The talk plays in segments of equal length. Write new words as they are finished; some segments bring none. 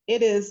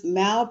It is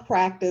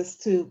malpractice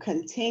to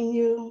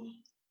continue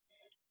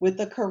with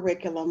the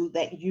curriculum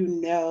that you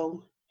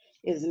know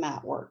is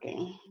not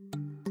working.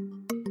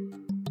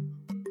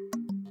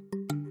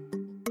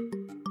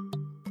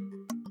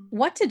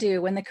 What to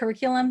do when the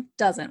curriculum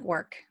doesn't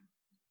work.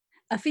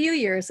 A few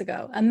years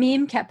ago, a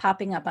meme kept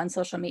popping up on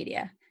social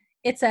media.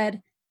 It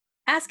said,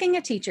 asking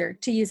a teacher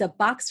to use a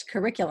boxed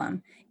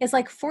curriculum is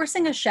like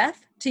forcing a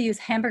chef to use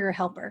Hamburger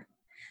Helper.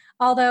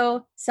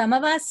 Although some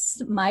of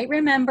us might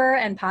remember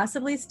and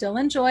possibly still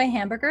enjoy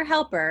Hamburger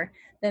Helper,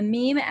 the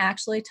meme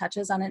actually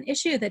touches on an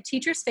issue that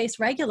teachers face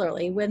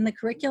regularly when the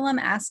curriculum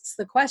asks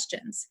the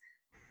questions.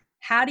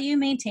 How do you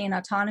maintain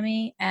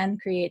autonomy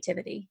and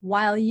creativity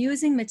while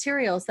using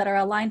materials that are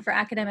aligned for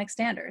academic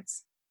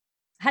standards?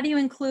 How do you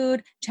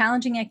include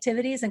challenging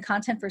activities and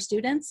content for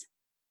students?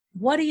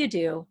 What do you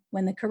do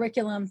when the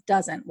curriculum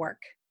doesn't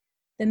work?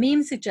 The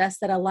meme suggests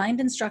that aligned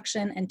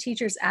instruction and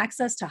teachers'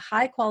 access to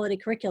high-quality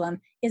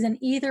curriculum is an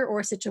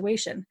either-or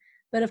situation,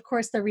 but of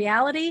course the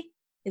reality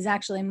is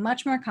actually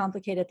much more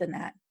complicated than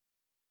that.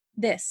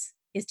 This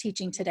is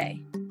Teaching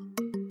Today.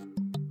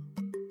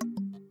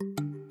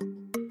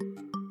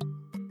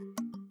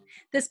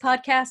 This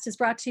podcast is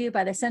brought to you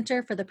by the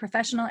Center for the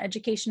Professional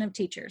Education of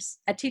Teachers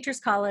at Teachers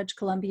College,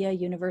 Columbia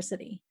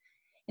University.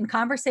 In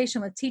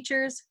conversation with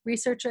teachers,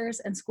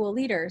 researchers, and school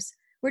leaders,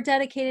 we're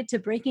dedicated to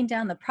breaking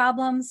down the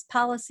problems,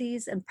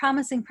 policies, and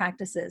promising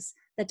practices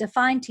that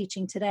define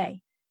teaching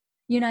today.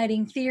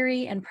 Uniting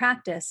theory and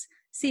practice,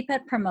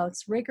 CPET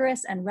promotes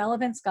rigorous and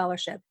relevant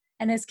scholarship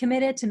and is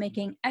committed to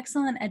making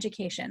excellent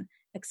education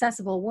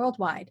accessible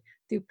worldwide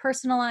through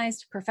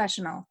personalized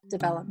professional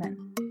development.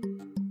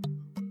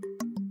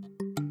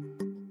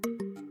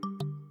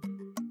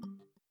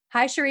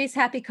 Hi, Cherise.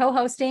 Happy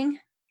co-hosting.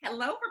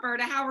 Hello,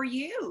 Roberta. How are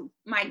you,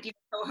 my dear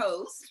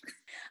co-host?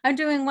 I'm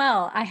doing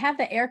well. I have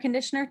the air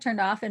conditioner turned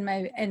off in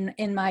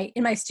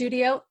my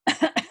studio,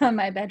 in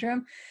my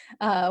bedroom,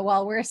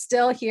 while we're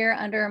still here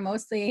under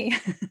mostly,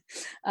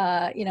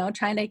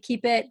 trying to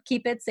keep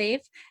it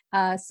safe.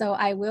 So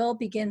I will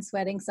begin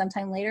sweating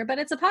sometime later, but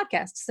it's a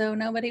podcast, so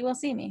nobody will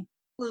see me.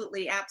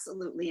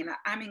 Absolutely. And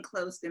I'm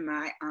enclosed in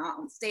my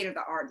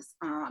state-of-the-art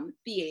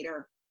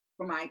theater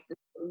for my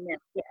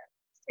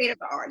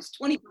state-of-the-art. It's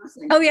 21st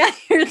century. Oh, yeah.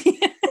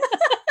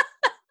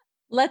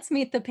 Let's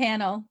meet the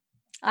panel.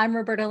 I'm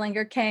Roberta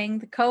Langer-Kang,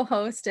 the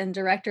co-host and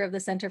director of the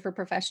Center for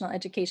Professional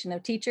Education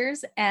of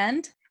Teachers,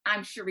 and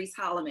I'm Cherise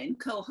Holloman,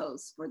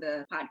 co-host for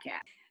the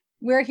podcast.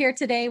 We're here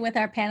today with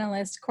our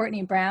panelist,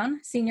 Courtney Brown,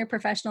 Senior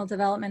Professional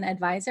Development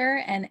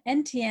Advisor and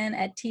NTN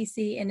at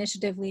TC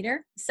Initiative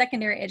Leader,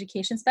 Secondary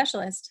Education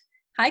Specialist.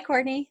 Hi,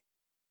 Courtney.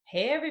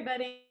 Hey,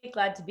 everybody.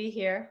 Glad to be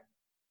here.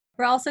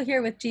 We're also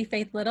here with G.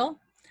 Faith Little,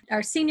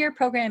 our Senior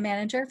Program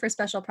Manager for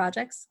Special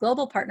Projects,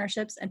 Global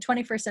Partnerships, and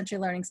 21st Century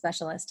Learning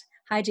Specialist.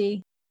 Hi,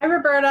 G. Hi,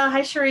 Roberta.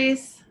 Hi,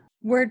 Cherise.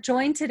 We're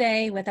joined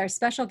today with our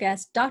special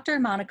guest, Dr.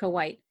 Monica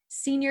White,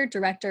 Senior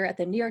Director at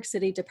the New York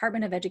City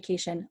Department of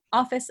Education,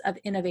 Office of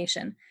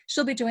Innovation.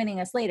 She'll be joining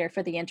us later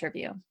for the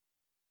interview.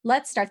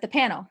 Let's start the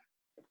panel.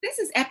 This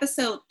is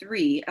episode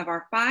 3 of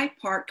our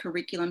 5-part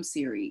curriculum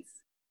series.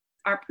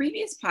 Our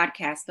previous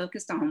podcast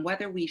focused on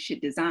whether we should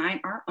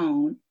design our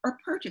own or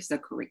purchase a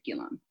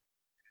curriculum.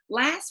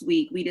 Last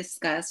week, we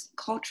discussed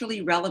culturally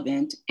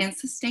relevant and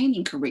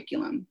sustaining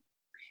curriculum.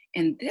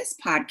 And this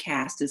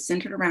podcast is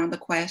centered around the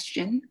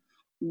question,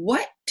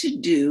 what to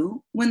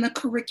do when the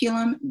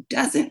curriculum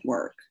doesn't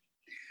work?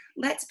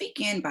 Let's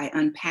begin by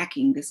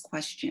unpacking this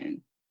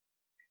question.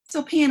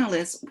 So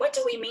panelists, what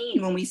do we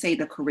mean when we say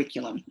the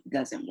curriculum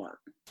doesn't work?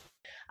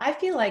 I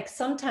feel like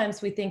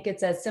sometimes we think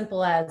it's as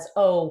simple as,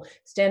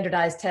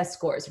 standardized test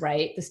scores,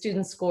 right? The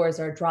student scores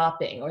are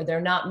dropping, or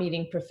they're not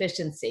meeting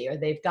proficiency, or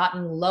they've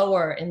gotten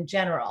lower in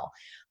general.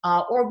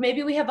 Or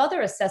maybe we have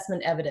other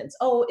assessment evidence.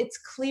 It's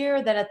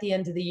clear that at the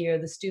end of the year,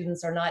 the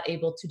students are not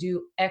able to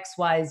do X,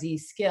 Y, Z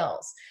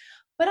skills.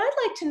 But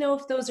I'd like to know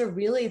if those are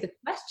really the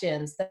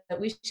questions that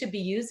we should be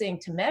using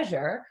to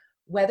measure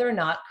whether or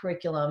not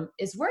curriculum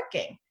is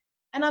working.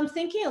 And I'm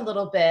thinking a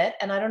little bit,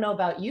 and I don't know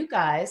about you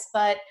guys,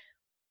 but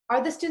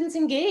are the students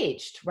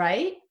engaged,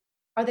 right?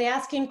 Are they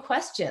asking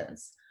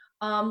questions?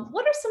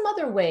 What are some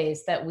other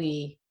ways that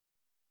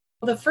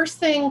The first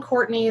thing,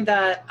 Courtney,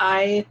 that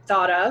I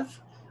thought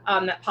of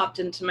that popped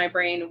into my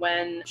brain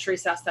when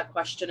Cherise asked that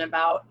question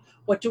about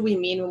what do we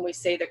mean when we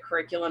say the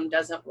curriculum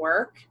doesn't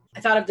work,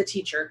 I thought of the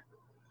teacher.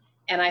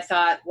 And I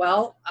thought,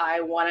 well, I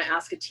want to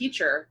ask a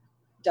teacher,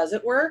 does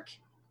it work?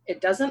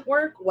 It doesn't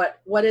work?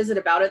 What is it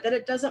about it that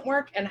it doesn't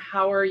work? And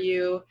how do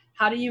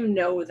you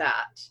know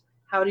that?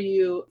 How do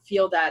you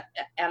feel that?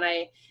 And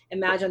I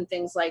imagine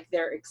things like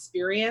their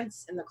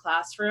experience in the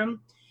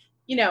classroom.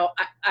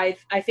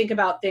 I think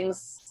about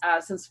things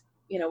since,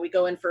 we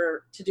go in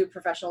to do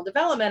professional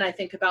development. I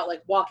think about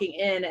like walking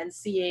in and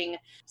seeing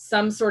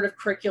some sort of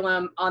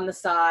curriculum on the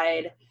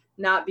side,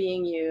 not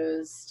being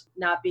used,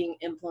 not being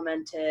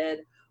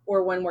implemented,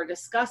 or when we're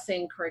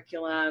discussing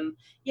curriculum,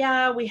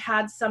 we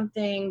had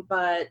something,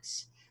 but,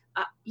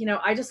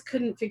 I just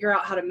couldn't figure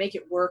out how to make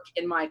it work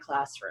in my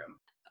classroom.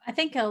 I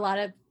think a lot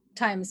of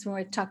times when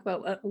we talk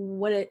about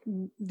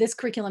this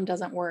curriculum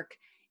doesn't work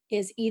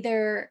is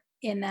either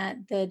in that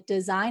the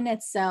design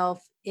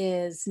itself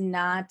is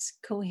not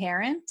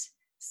coherent.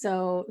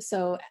 So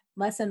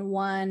lesson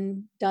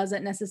 1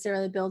 doesn't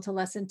necessarily build to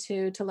lesson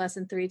 2, to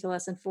lesson 3, to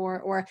lesson 4,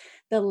 or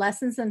the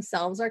lessons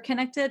themselves are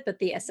connected, but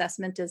the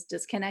assessment is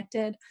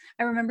disconnected.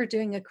 I remember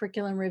doing a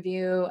curriculum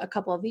review a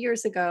couple of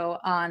years ago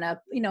on a,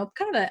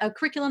 kind of a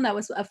curriculum that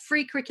was a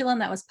free curriculum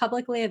that was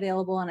publicly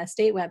available on a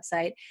state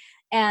website.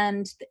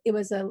 And it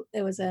was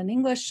an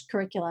English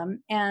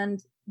curriculum,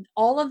 and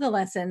all of the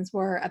lessons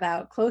were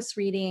about close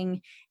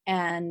reading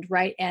and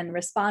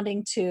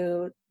responding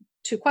to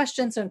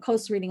questions and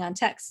close reading on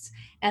texts.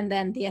 And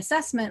then the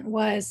assessment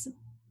was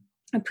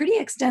a pretty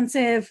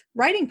extensive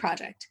writing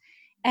project.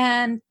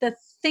 And the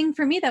thing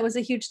for me that was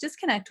a huge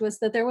disconnect was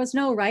that there was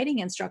no writing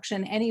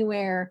instruction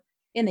anywhere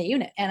in the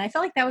unit. And I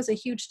felt like that was a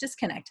huge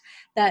disconnect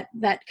that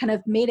kind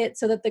of made it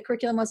so that the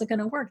curriculum wasn't going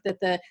to work, that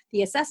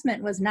the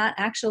assessment was not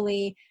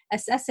actually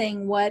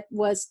assessing what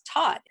was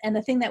taught. And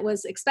the thing that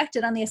was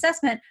expected on the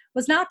assessment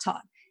was not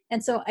taught.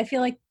 And so I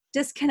feel like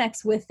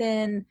disconnects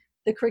within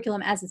the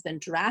curriculum as it's been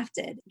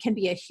drafted can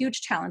be a huge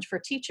challenge for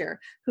a teacher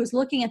who's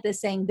looking at this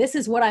saying, this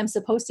is what I'm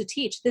supposed to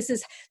teach.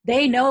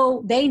 They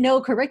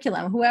know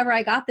curriculum. Whoever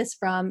I got this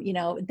from,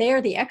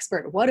 they're the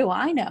expert. What do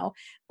I know?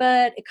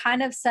 But it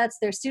kind of sets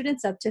their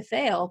students up to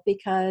fail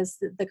because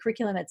the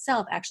curriculum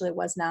itself actually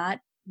was not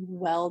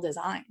well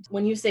designed.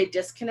 When you say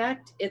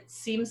disconnect, it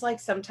seems like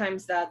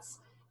sometimes that's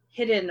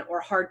hidden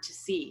or hard to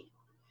see.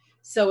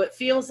 So it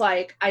feels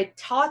like I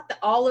taught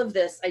all of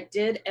this. I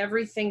did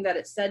everything that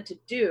it said to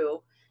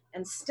do,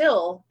 and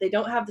still they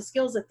don't have the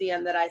skills at the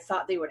end that I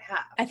thought they would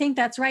have. I think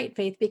that's right,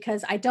 Faith,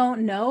 because I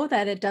don't know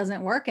that it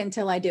doesn't work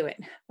until I do it,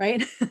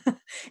 right?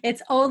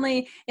 It's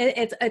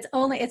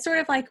sort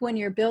of like when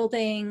you're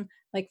building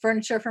like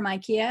furniture from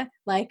IKEA,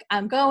 like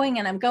I'm going,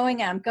 and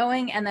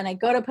then I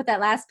go to put that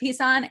last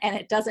piece on and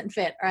it doesn't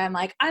fit, or I'm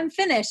like, I'm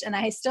finished and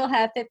I still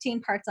have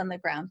 15 parts on the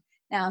ground.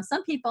 Now,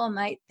 some people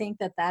might think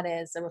that that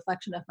is a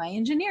reflection of my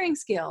engineering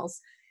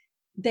skills.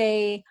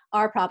 They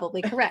are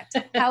probably correct.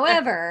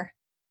 However,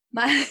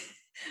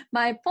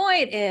 my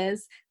point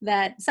is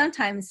that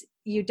sometimes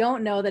you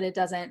don't know that it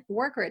doesn't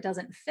work or it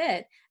doesn't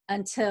fit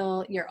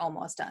until you're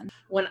almost done.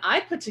 When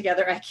I put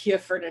together IKEA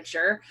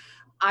furniture,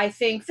 I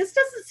think this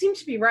doesn't seem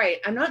to be right.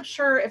 I'm not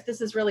sure if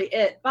this is really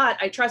it, but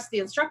I trust the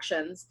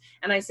instructions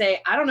and I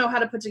say, I don't know how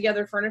to put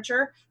together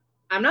furniture.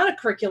 I'm not a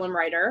curriculum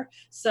writer,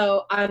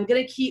 so I'm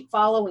going to keep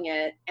following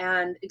it.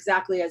 And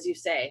exactly as you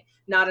say,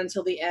 not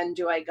until the end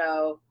do I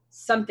go,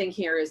 something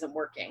here isn't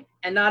working.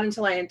 And not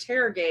until I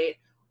interrogate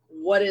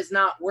what is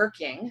not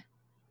working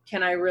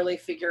can I really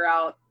figure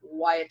out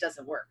why it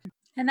doesn't work.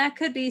 And that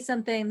could be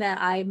something that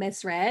I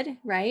misread,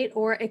 right?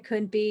 Or it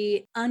could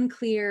be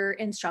unclear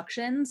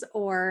instructions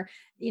or,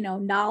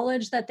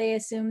 knowledge that they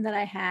assumed that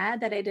I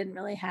had that I didn't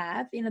really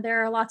have.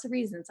 There are lots of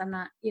reasons.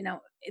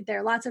 There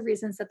are lots of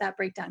reasons that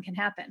breakdown can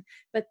happen.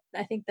 But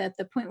I think that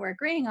the point we're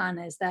agreeing on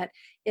is that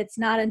it's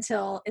not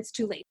until it's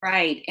too late.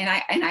 Right. And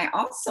I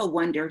also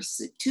wonder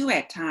too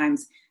at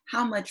times,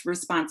 how much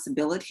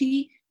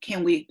responsibility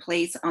can we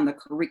place on the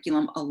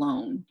curriculum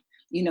alone?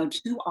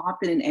 Too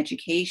often in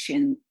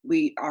education,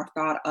 we are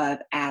thought of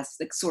as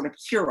the sort of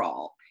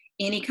cure-all.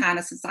 Any kind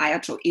of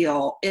societal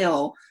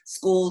ill,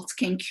 schools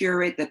can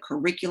cure it, the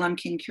curriculum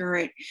can cure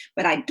it,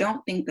 but I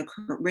don't think the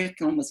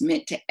curriculum was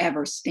meant to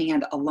ever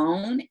stand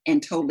alone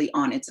and totally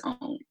on its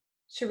own.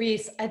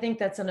 Cherise, I think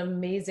that's an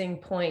amazing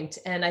point.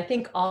 And I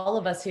think all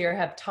of us here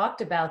have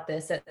talked about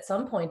this at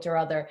some point or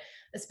other,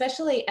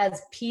 especially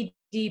as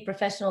PD,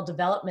 professional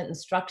development,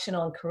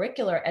 instructional and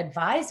curricular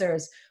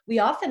advisors. We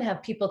often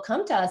have people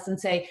come to us and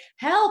say,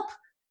 help,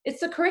 it's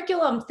the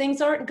curriculum,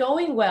 things aren't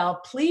going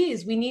well.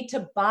 Please, we need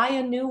to buy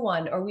a new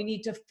one, or we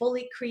need to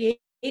fully create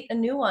a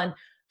new one,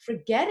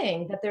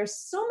 forgetting that there's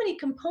so many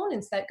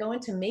components that go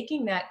into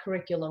making that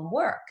curriculum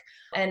work.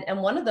 And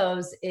one of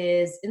those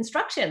is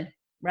instruction.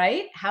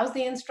 Right? How's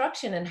the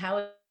instruction and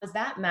how is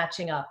that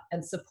matching up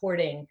and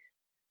supporting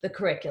the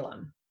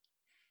curriculum?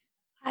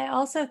 I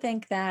also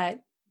think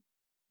that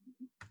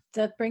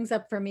brings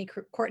up for me,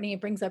 Courtney,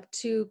 it brings up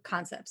two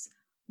concepts.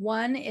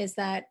 One is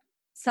that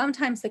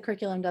sometimes the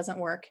curriculum doesn't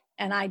work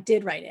and I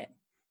did write it,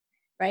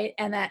 right?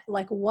 And that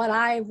like what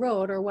I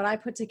wrote or what I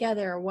put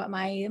together or what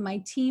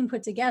my team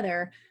put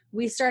together,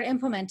 we start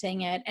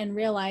implementing it and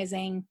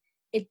realizing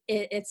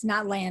it's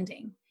not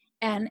landing.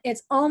 And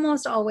it's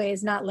almost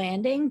always not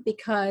landing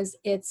because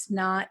it's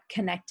not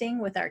connecting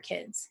with our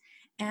kids.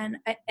 And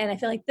I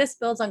feel like this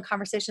builds on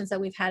conversations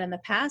that we've had in the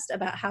past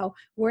about how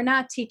we're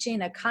not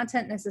teaching a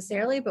content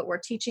necessarily, but we're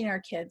teaching our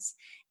kids.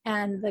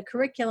 And the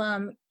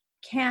curriculum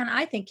can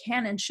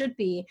and should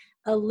be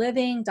a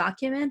living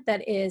document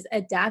that is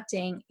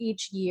adapting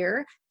each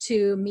year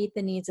to meet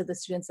the needs of the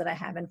students that I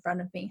have in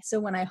front of me.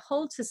 So when I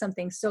hold to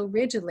something so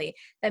rigidly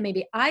that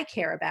maybe I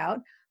care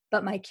about,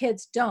 but my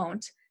kids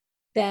don't,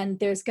 then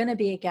there's going to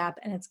be a gap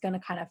and it's going to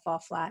kind of fall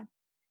flat.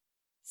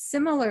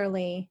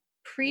 Similarly,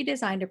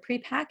 pre-designed or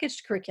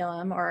pre-packaged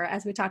curriculum, or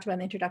as we talked about in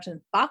the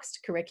introduction, boxed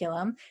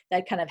curriculum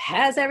that kind of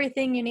has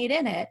everything you need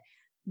in it,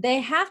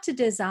 they have to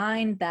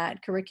design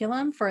that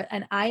curriculum for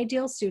an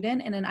ideal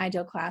student in an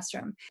ideal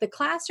classroom. The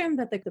classroom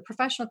that the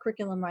professional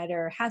curriculum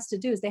writer has to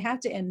do is they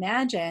have to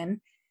imagine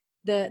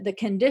the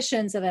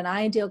conditions of an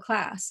ideal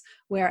class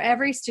where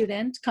every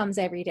student comes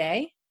every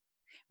day,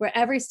 where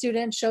every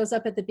student shows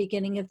up at the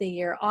beginning of the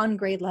year on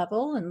grade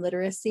level in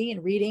literacy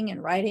and reading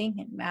and writing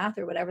and math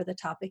or whatever the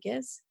topic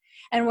is,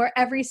 and where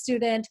every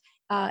student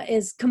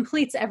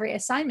completes every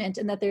assignment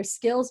and that their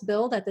skills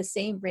build at the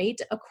same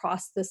rate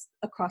across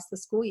the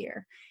school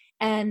year.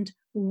 And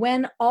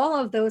when all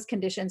of those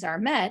conditions are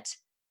met,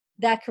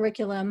 that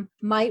curriculum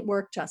might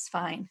work just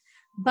fine.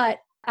 But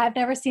I've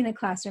never seen a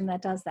classroom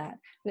that does that.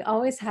 We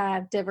always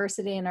have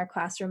diversity in our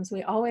classrooms.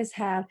 We always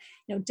have,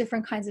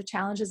 different kinds of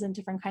challenges and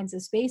different kinds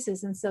of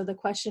spaces. And so the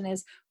question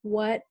is,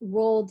 what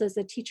role does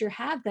the teacher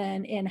have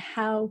then in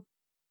how,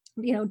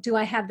 do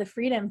I have the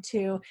freedom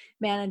to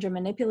manage or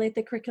manipulate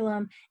the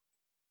curriculum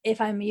if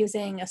I'm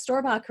using a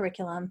store-bought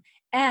curriculum?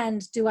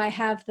 And do I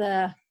have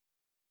the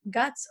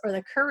guts or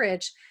the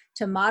courage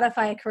to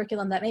modify a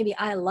curriculum that maybe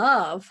I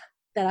love,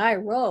 that I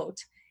wrote,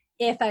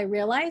 if I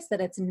realize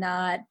that it's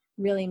not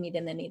really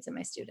meeting the needs of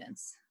my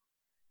students?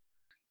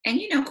 And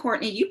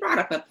Courtney, you brought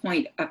up a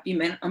point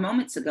a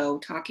moments ago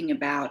talking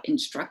about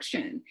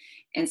instruction.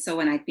 And so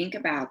when I think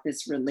about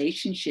this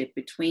relationship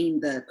between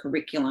the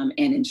curriculum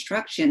and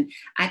instruction,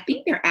 I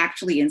think they're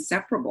actually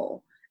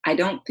inseparable. I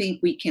don't think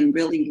we can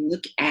really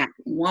look at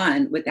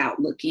one without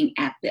looking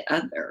at the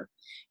other,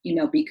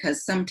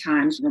 because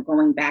sometimes we're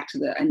going back to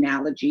the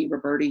analogy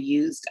Roberta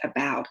used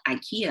about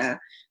IKEA.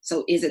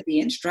 So is it the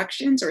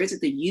instructions or is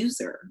it the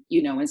user?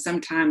 And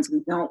sometimes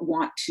we don't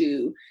want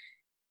to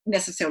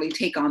necessarily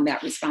take on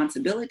that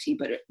responsibility,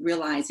 but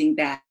realizing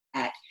that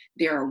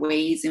there are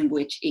ways in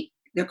which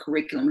the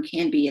curriculum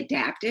can be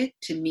adapted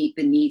to meet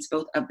the needs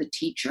both of the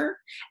teacher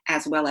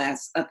as well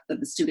as of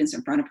the students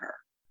in front of her.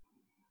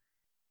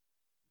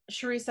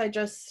 Sharice, I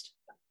just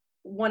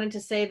wanted to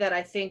say that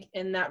I think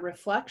in that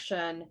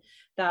reflection,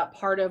 that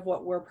part of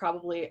what we're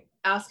probably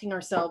asking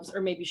ourselves,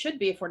 or maybe should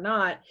be if we're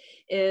not,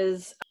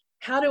 is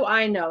how do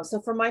I know? So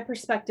from my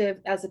perspective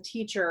as a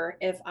teacher,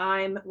 if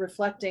I'm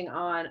reflecting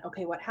on,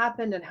 okay, what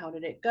happened and how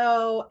did it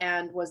go?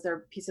 And was there a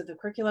piece of the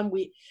curriculum?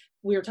 We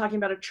were talking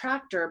about a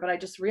tractor, but I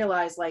just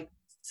realized like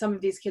some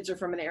of these kids are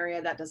from an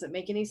area that doesn't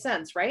make any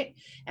sense, right?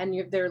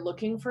 And they're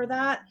looking for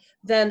that.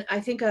 Then I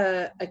think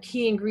a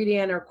key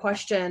ingredient or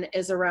question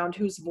is around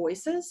whose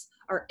voices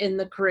are in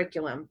the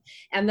curriculum.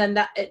 And then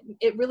that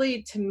it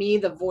really, to me,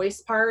 the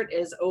voice part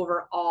is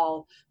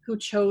overall who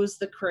chose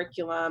the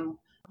curriculum,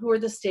 who are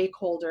the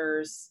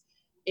stakeholders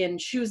in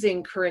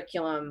choosing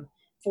curriculum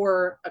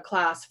for a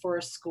class, for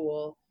a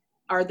school.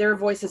 Are their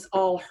voices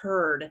all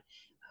heard?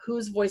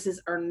 Whose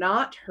voices are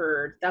not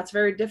heard? That's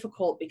very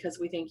difficult because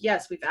we think,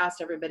 yes, we've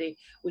asked everybody.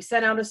 We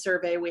sent out a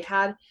survey. We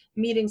had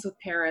meetings with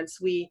parents.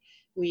 We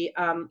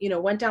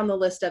went down the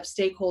list of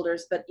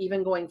stakeholders, but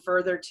even going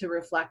further to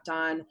reflect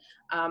on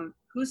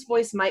whose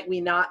voice might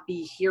we not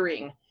be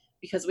hearing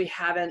because we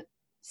haven't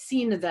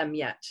seen them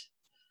yet.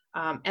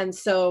 And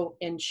so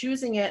in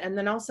choosing it, and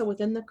then also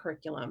within the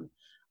curriculum,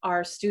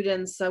 our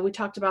students, we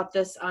talked about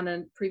this on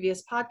a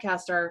previous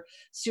podcast, are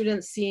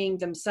students seeing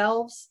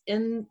themselves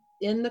in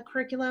the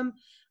curriculum?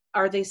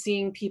 Are they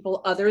seeing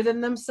people other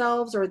than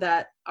themselves or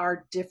that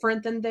are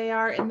different than they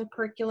are in the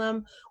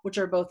curriculum, which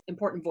are both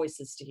important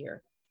voices to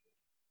hear?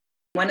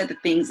 One of the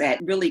things that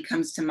really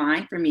comes to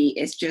mind for me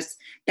is just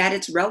that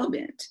it's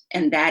relevant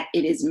and that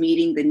it is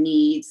meeting the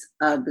needs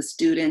of the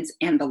students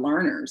and the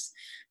learners.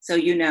 So,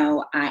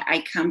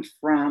 I come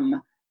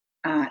from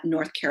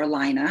North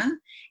Carolina,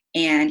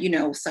 and,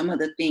 some of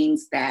the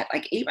things that,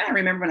 like, even I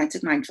remember when I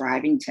took my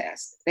driving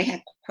test, they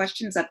had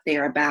questions up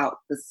there about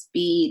the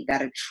speed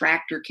that a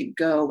tractor could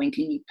go and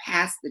can you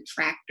pass the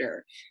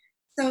tractor?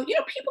 So,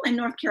 people in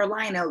North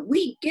Carolina,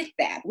 we get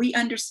that. We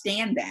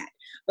understand that.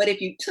 But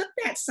if you took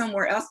that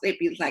somewhere else, they'd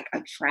be like,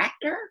 a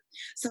tractor?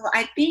 So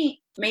I think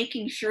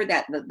making sure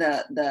that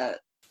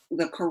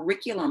the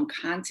curriculum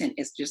content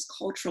is just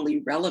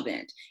culturally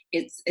relevant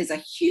is a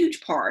huge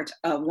part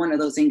of one of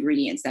those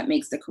ingredients that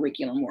makes the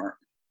curriculum work.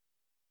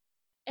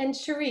 And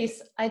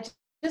Sharice, I'd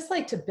just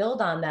like to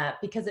build on that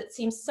because it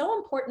seems so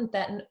important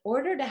that in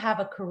order to have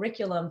a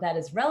curriculum that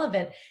is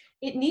relevant,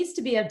 it needs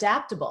to be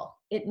adaptable.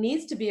 It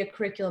needs to be a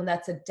curriculum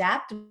that's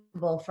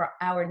adaptable for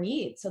our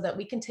needs so that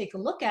we can take a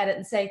look at it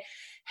and say,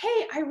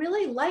 hey, I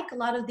really like a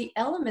lot of the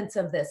elements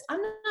of this.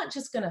 I'm not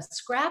just going to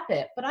scrap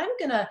it, but I'm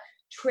going to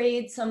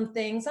trade some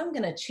things. I'm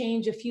going to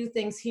change a few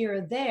things here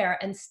or there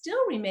and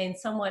still remain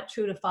somewhat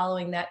true to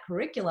following that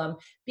curriculum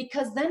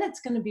because then it's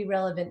going to be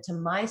relevant to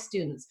my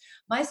students.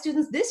 My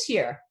students this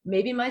year,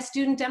 maybe my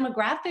student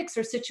demographics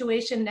or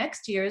situation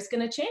next year is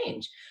going to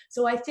change.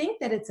 So I think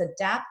that it's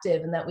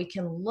adaptive and that we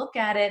can look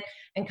at it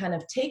and kind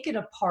of take it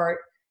apart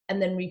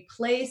and then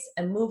replace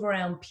and move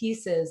around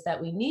pieces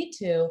that we need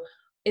to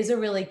is a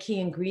really key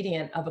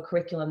ingredient of a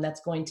curriculum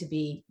that's going to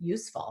be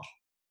useful.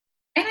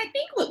 And I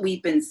think think what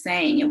we've been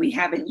saying, and we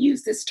haven't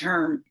used this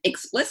term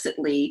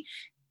explicitly,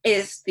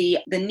 is the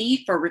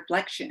need for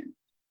reflection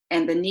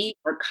and the need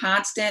for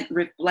constant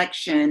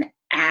reflection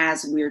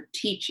as we're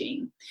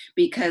teaching,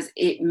 because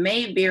it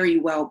may very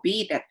well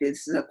be that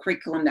this is a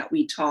curriculum that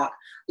we taught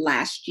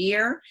last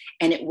year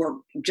and it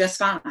worked just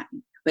fine.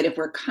 But if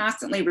we're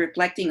constantly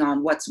reflecting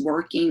on what's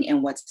working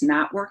and what's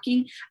not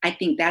working, I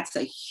think that's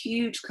a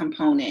huge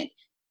component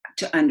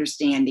to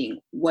understanding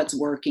what's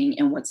working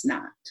and what's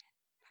not.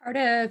 Part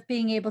of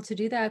being able to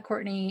do that,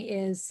 Courtney,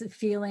 is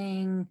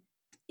feeling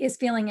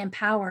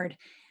empowered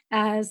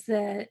as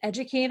the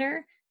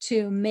educator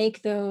to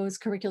make those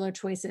curricular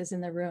choices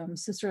in the room.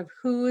 So sort of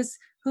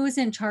who's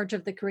in charge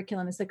of the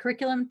curriculum? Is the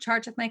curriculum in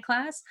charge of my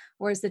class,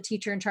 or is the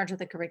teacher in charge of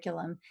the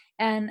curriculum?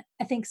 And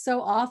I think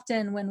so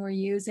often when we're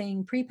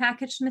using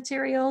prepackaged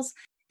materials,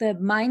 the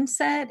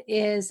mindset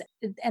is,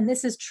 and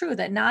this is true,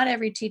 that not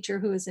every teacher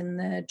who is in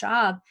the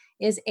job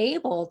is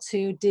able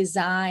to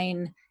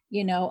design,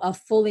 a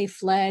fully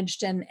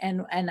fledged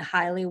and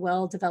highly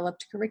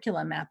well-developed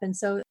curriculum map. And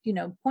so,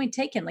 point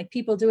taken, like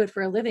people do it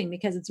for a living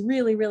because it's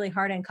really, really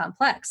hard and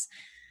complex.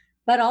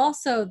 But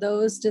also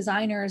those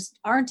designers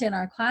aren't in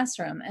our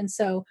classroom. And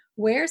so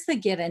where's the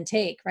give and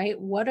take, right?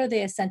 What are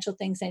the essential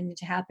things that need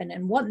to happen?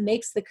 And what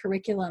makes the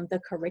curriculum,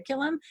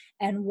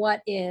 and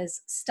what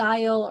is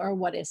style or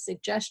what is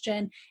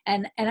suggestion?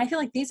 And I feel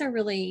like these are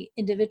really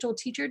individual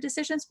teacher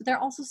decisions, but they're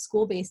also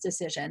school-based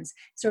decisions.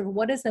 Sort of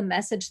what is the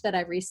message that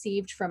I've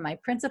received from my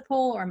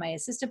principal or my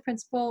assistant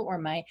principal or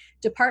my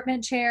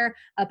department chair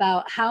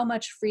about how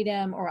much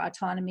freedom or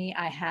autonomy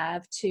I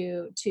have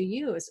to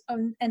use.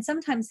 And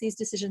sometimes these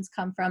decisions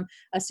come from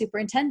a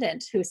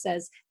superintendent who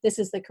says, this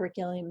is the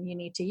curriculum you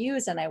need to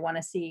use, and I want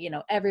to see,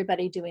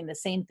 everybody doing the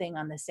same thing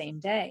on the same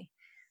day.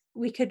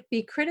 We could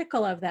be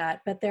critical of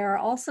that, but there are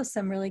also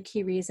some really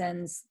key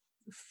reasons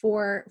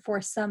for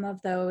some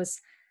of those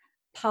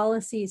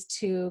policies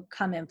to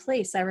come in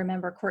place. I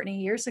remember,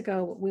 Courtney, years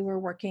ago, we were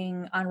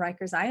working on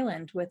Rikers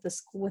Island with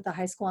the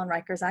high school on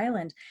Rikers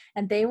Island,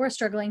 and they were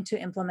struggling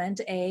to implement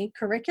a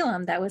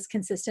curriculum that was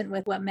consistent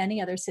with what many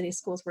other city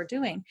schools were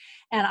doing.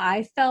 And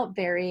I felt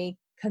very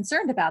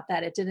concerned about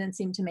that. It didn't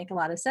seem to make a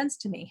lot of sense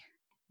to me.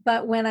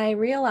 But when I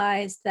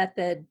realized that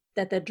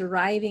the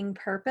driving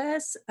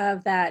purpose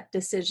of that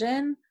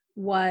decision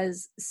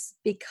was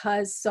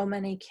because so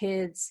many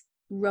kids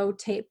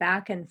rotate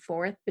back and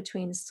forth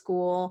between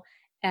school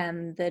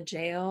and the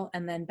jail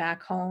and then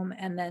back home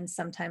and then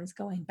sometimes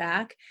going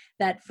back,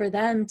 that for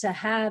them to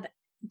have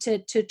to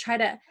try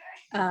to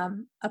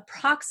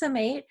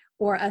approximate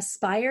or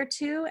aspire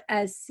to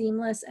as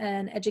seamless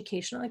an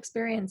educational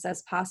experience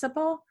as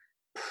possible,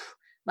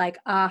 like,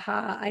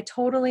 aha, I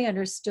totally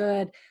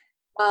understood.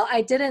 While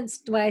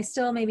I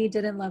still maybe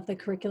didn't love the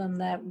curriculum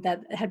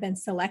that had been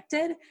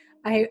selected,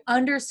 I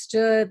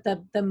understood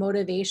the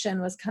motivation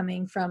was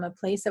coming from a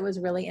place that was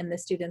really in the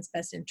student's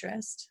best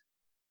interest.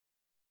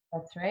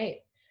 That's right.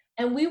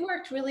 And we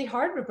worked really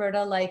hard,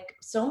 Roberta, like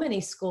so many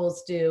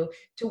schools do,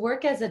 to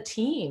work as a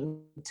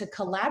team, to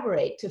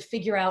collaborate, to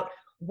figure out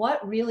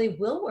what really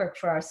will work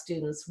for our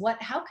students.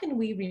 How can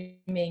we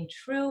remain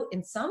true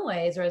in some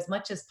ways, or as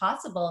much as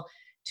possible,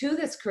 to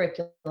this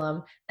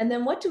curriculum? And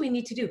then what do we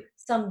need to do?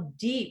 Some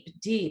deep,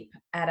 deep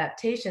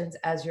adaptations,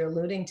 as you're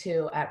alluding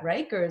to at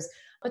Rikers,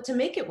 but to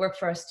make it work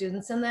for our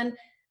students. And then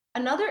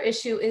another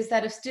issue is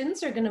that if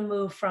students are going to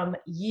move from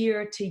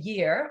year to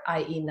year,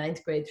 i.e.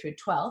 ninth grade through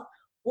 12th,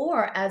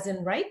 or as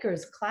in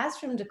Rikers,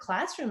 classroom to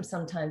classroom,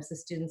 sometimes the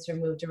students are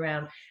moved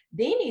around,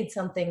 they need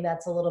something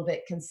that's a little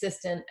bit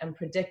consistent and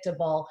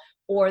predictable,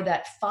 or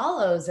that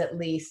follows at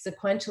least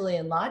sequentially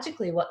and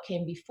logically what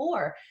came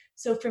before.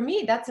 So for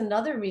me, that's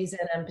another reason,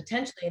 and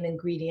potentially an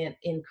ingredient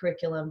in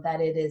curriculum,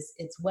 that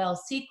it's well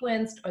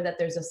sequenced, or that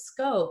there's a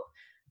scope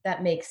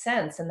that makes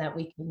sense and that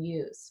we can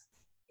use.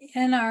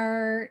 In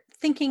our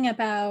thinking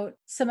about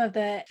some of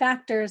the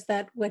factors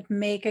that would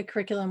make a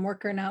curriculum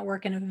work or not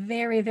work in a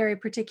very, very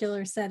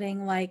particular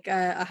setting, like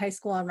a high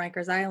school on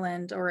Rikers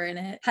Island or in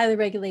a highly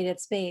regulated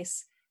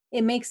space,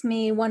 it makes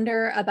me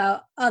wonder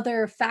about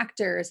other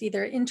factors,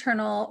 either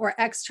internal or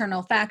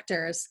external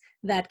factors,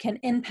 that can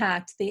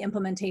impact the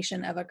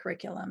implementation of a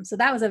curriculum. So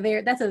that's a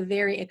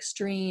very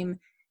extreme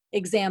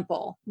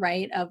example,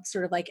 right, of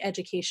sort of like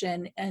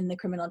education and the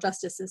criminal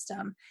justice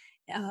system.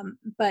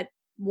 But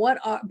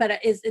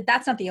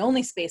that's not the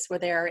only space where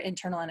there are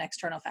internal and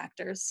external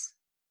factors.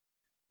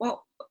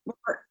 Well,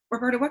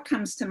 Roberta, what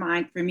comes to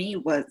mind for me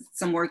was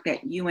some work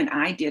that you and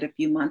I did a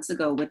few months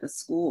ago with a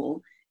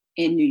school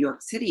in New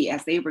York City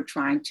as they were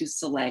trying to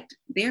select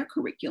their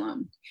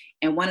curriculum.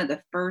 And one of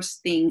the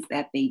first things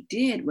that they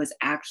did was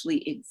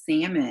actually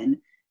examine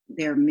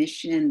their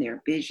mission,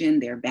 their vision,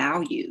 their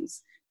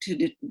values,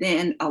 to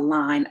then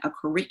align a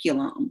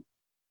curriculum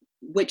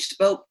which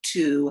spoke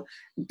to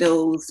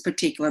those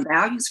particular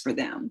values for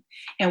them.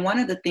 And one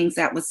of the things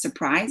that was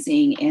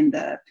surprising in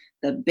the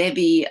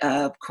bevy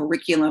of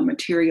curriculum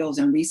materials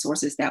and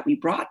resources that we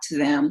brought to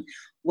them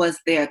was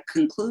their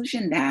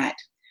conclusion that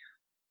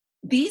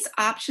these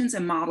options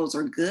and models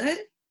are good,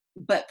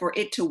 But for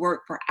it to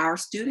work for our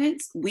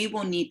students, we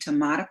will need to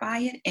modify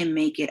it and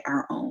make it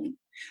our own.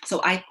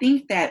 So I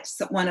think that's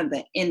one of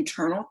the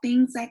internal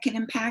things that can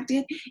impact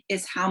it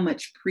is how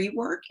much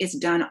pre-work is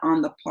done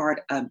on the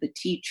part of the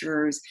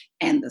teachers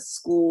and the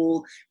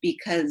school,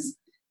 because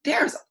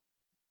there's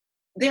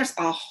there's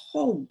a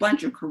whole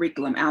bunch of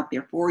curriculum out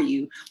there for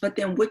you, but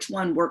then which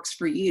one works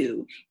for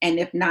you? And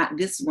if not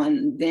this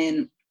one,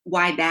 then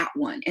why that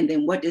one? And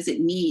then what does it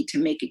need to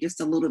make it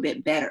just a little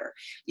bit better?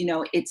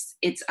 It's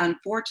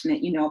unfortunate,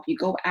 if you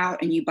go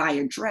out and you buy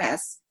a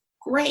dress,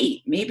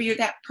 great. Maybe you're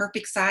that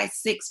perfect size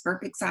 6,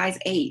 perfect size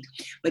 8.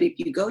 But if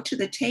you go to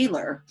the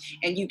tailor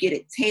and you get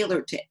it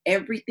tailored to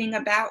everything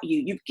about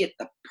you, you get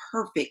the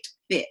perfect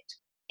fit.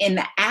 In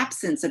the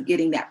absence of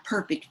getting that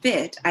perfect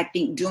fit, I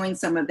think doing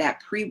some of that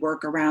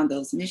pre-work around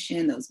those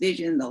mission, those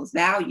vision, those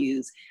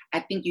values, I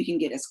think you can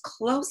get as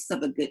close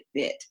of a good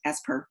fit as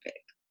perfect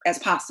as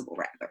possible,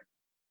 rather.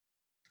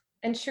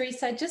 And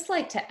Sharice, I'd just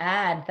like to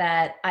add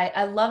that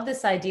I love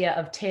this idea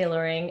of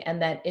tailoring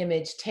and that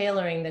image,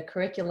 tailoring the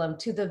curriculum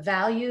to the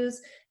values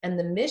and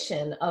the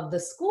mission of the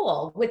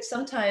school, which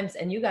sometimes,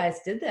 and you guys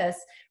did this,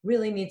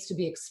 really needs to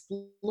be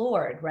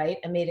explored, right?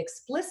 And made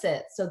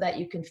explicit so that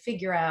you can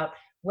figure out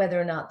whether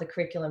or not the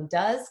curriculum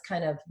does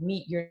kind of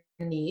meet your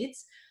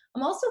needs.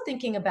 I'm also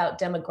thinking about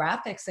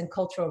demographics and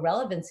cultural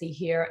relevancy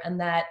here, and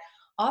that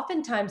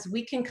oftentimes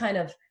we can kind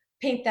of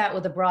paint that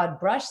with a broad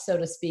brush, so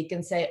to speak,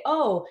 and say,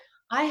 oh,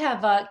 I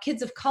have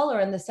kids of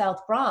color in the South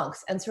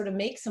Bronx, and sort of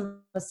make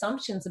some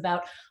assumptions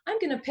about, I'm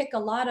going to pick a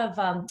lot of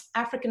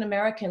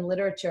African-American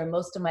literature in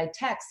most of my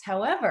texts.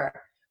 However,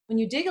 when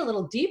you dig a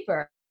little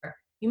deeper,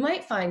 you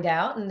might find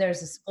out, and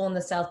there's a school in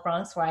the South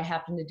Bronx where I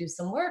happen to do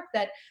some work,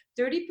 that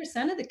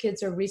 30% of the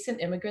kids are recent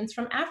immigrants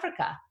from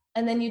Africa.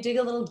 And then you dig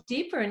a little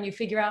deeper and you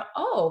figure out,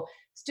 oh,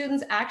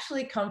 students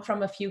actually come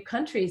from a few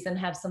countries and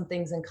have some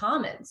things in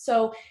common.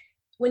 So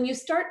when you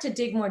start to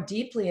dig more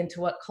deeply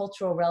into what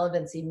cultural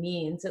relevancy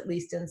means, at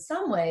least in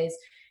some ways,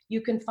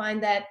 you can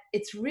find that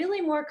it's really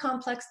more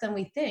complex than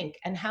we think.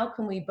 And how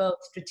can we both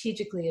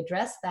strategically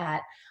address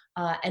that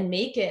and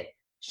make it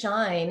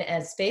shine,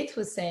 as Faith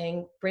was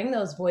saying, bring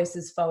those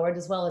voices forward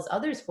as well as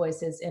others'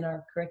 voices in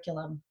our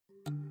curriculum.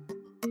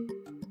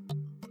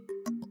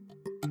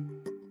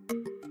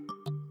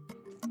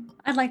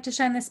 I'd like to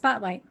shine the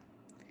spotlight.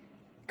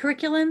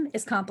 Curriculum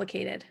is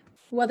complicated.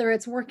 Whether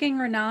it's working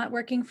or not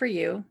working for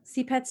you,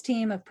 CPET's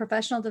team of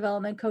professional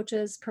development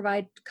coaches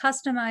provide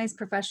customized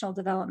professional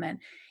development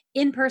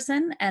in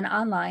person and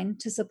online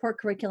to support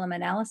curriculum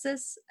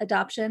analysis,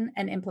 adoption,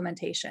 and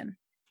implementation.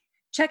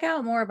 Check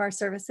out more of our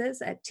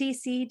services at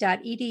tc.edu/CPET.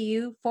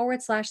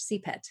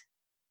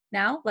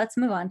 Now, let's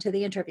move on to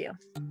the interview.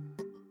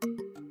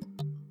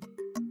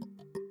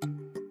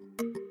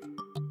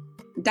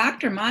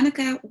 Dr.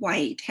 Monica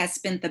White has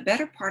spent the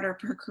better part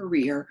of her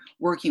career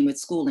working with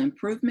school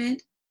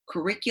improvement,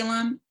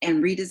 curriculum,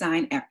 and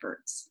redesign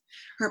efforts.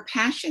 Her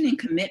passion and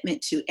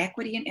commitment to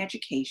equity in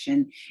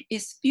education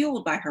is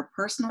fueled by her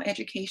personal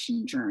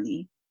education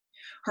journey,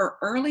 her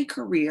early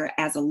career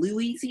as a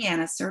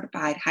Louisiana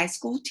certified high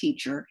school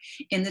teacher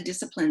in the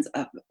disciplines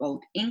of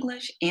both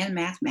English and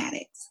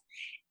mathematics,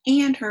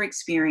 and her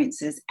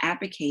experiences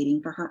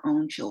advocating for her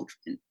own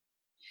children.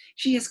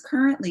 She is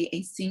currently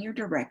a senior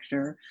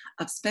director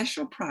of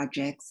special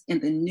projects in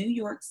the New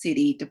York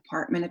City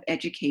Department of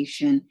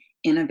Education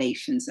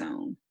Innovation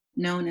Zone,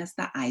 known as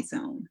the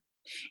iZone.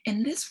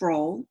 In this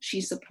role,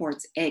 she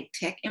supports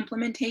EdTech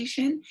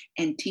implementation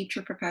and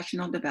teacher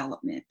professional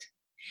development.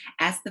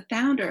 As the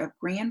founder of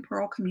Grand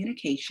Pearl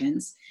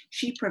Communications,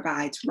 she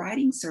provides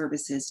writing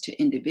services to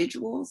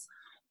individuals,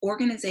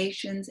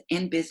 organizations,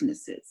 and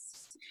businesses.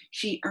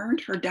 She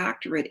earned her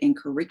doctorate in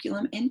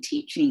curriculum and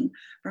teaching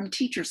from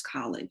Teachers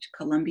College,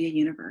 Columbia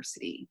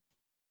University.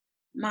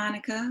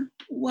 Monica,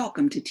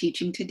 welcome to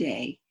Teaching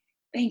Today.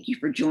 Thank you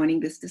for joining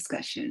this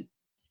discussion.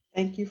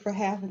 Thank you for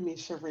having me,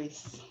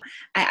 Sharice.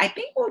 I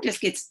think we'll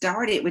just get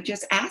started with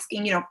just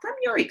asking, from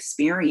your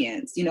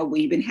experience,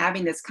 we've been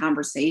having this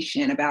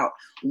conversation about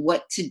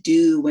what to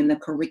do when the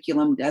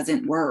curriculum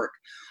doesn't work.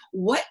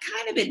 What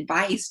kind of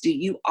advice do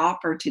you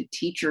offer to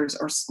teachers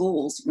or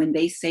schools when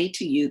they say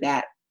to you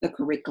that the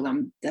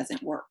curriculum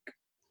doesn't work?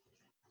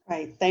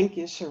 Right. Thank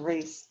you,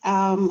 Sharice.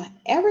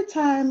 Every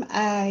time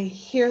I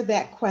hear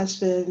that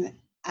question,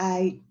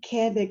 I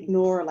can't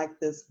ignore like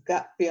this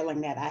gut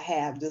feeling that I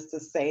have just to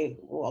say,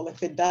 well,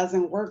 if it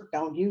doesn't work,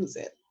 don't use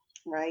it,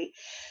 right?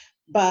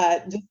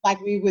 But just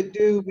like we would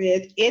do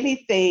with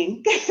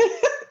anything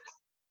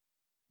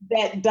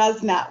that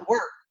does not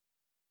work.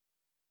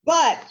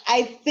 But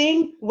I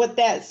think what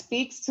that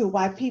speaks to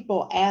why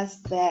people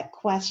ask that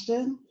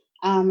question,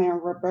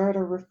 and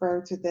Roberta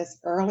referred to this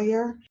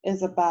earlier,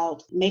 is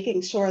about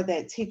making sure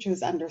that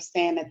teachers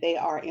understand that they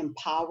are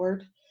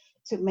empowered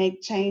to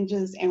make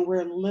changes. And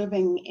we're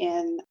living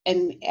in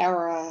an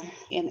era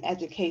in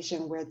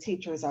education where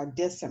teachers are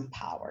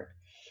disempowered.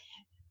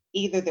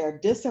 Either they're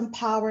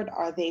disempowered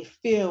or they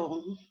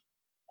feel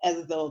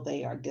as though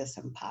they are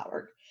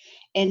disempowered.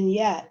 And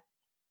yet,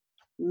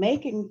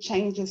 making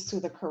changes to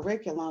the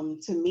curriculum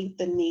to meet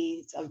the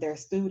needs of their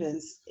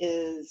students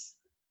is,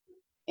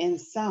 in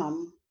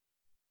some,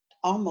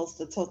 almost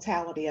the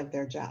totality of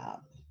their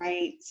job,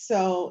 right?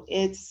 So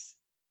it's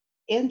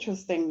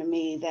interesting to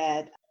me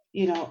that,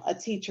 a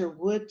teacher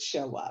would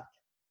show up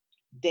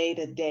day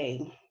to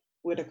day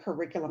with a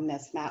curriculum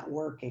that's not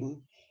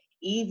working,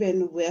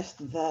 even with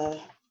the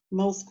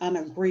most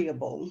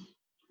unagreeable,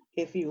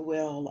 if you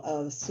will,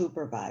 of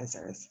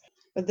supervisors.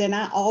 But then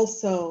I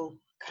also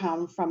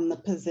come from the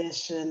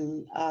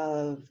position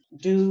of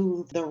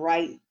do the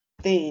right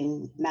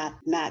thing,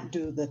 not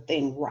do the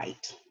thing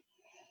right.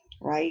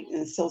 Right.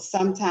 And so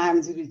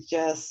sometimes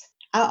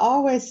I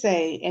always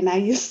say, and I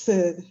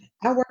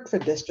worked for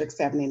District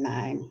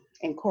 79.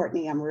 And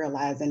Courtney, I'm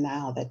realizing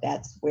now that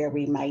that's where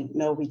we might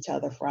know each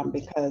other from,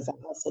 because I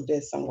also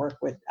did some work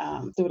with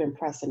Student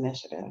Press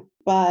Initiative.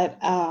 But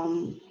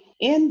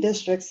in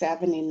District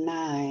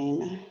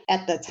 79,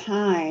 at the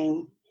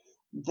time,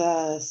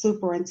 the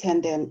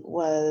superintendent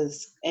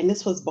was, and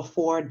this was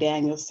before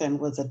Danielson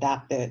was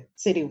adopted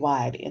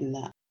citywide in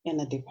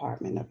the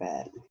Department of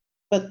Ed.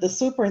 But the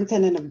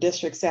superintendent of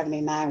District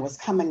 79 was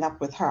coming up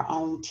with her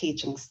own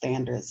teaching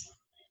standards,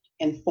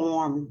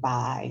 informed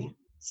by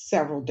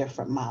several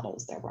different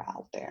models that were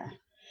out there.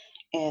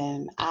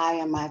 And I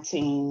and my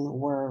team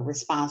were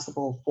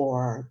responsible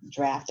for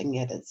drafting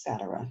it, et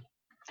cetera.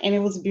 And it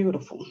was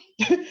beautiful.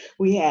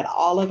 We had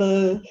all of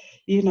the,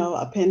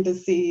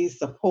 appendices,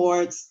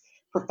 supports,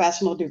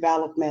 professional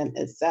development,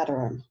 et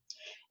cetera.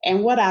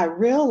 And what I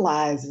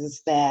realized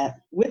is that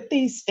with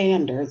these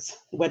standards,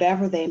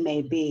 whatever they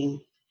may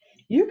be,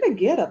 you could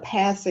get a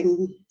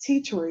passing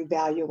teacher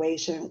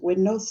evaluation with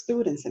no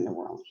students in the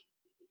room,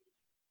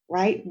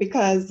 right?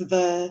 Because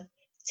the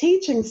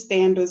teaching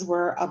standards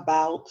were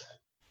about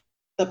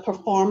the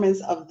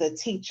performance of the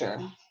teacher,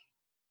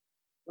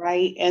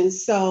 right? And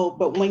so,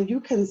 but when you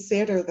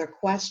consider the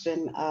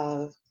question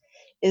of,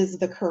 is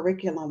the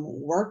curriculum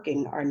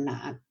working or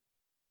not,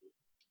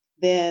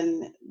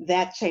 then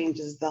that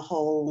changes the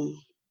whole,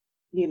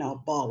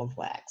 ball of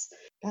wax.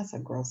 That's a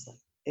gross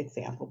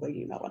example, but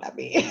you know what I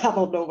mean. I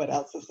don't know what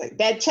else to say.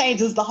 That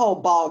changes the whole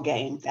ball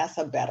game. That's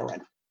a better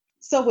one.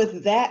 So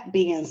with that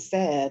being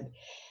said,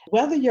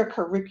 whether your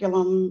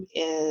curriculum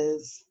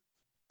is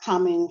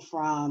coming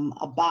from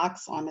a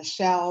box on a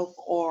shelf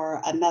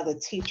or another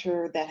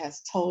teacher that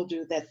has told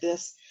you that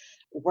this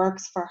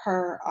works for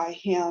her or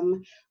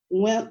him,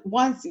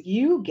 once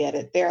you get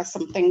it, there are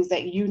some things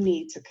that you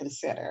need to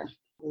consider.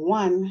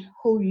 One,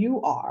 who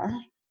you are,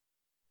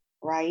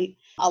 right?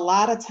 A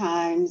lot of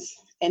times,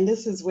 and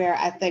this is where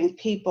I think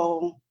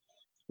people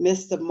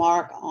miss the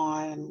mark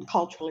on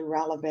culturally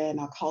relevant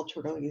or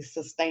culturally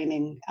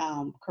sustaining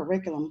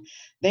curriculum.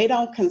 They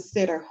don't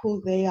consider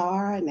who they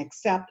are and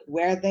accept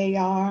where they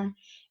are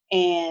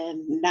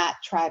and not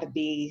try to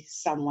be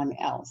someone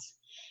else.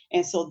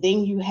 And so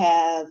then you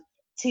have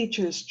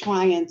teachers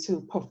trying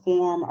to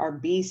perform or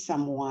be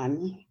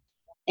someone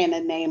in the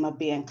name of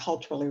being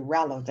culturally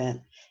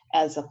relevant,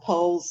 as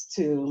opposed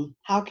to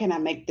how can I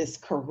make this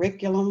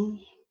curriculum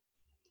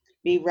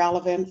be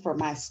relevant for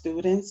my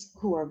students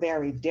who are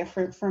very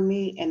different from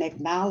me, and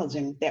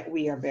acknowledging that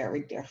we are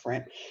very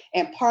different.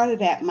 And part of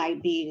that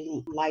might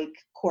be, like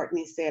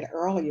Courtney said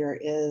earlier,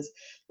 is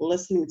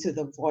listening to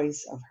the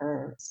voice of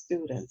her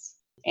students.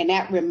 And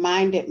that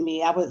reminded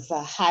me, I was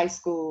a high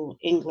school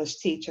English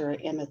teacher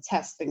in a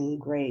testing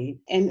grade.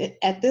 And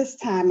at this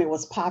time, it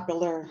was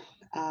popular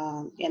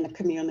in the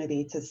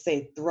community to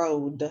say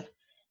throwed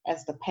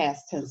as the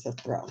past tense of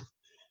throw.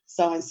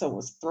 So-and-so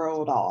was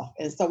throwed off.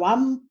 And so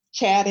I'm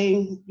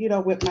chatting,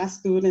 with my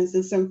students,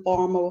 it's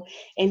informal,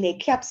 and they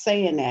kept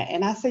saying that.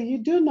 And I said, you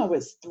do know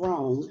it's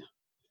thrown.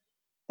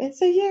 They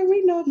said, yeah,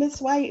 we know,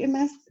 Miss White.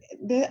 And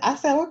I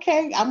said,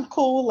 okay, I'm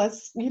cool,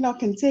 let's,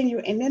 continue.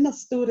 And then the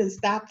student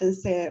stopped and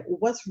said,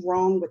 what's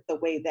wrong with the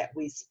way that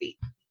we speak?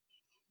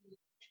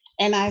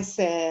 And I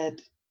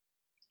said,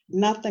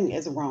 nothing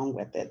is wrong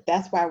with it.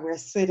 That's why we're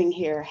sitting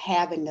here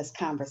having this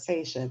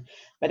conversation.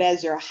 But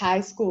as your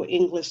high school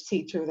English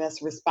teacher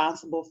that's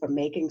responsible for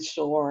making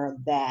sure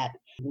that,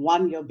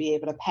 one, you'll be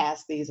able to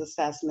pass these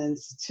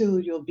assessments, two,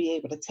 you'll be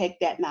able to take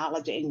that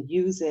knowledge and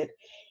use it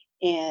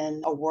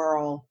in a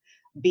world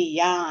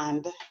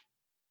beyond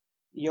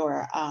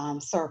your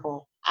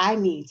circle, I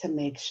need to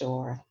make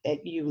sure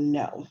that you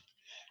know.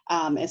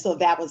 And so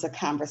that was a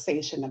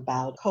conversation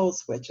about code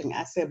switching.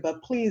 I said,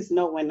 but please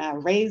know when I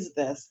raise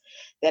this,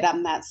 that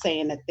I'm not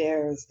saying that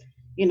there's,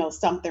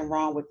 something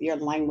wrong with your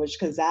language,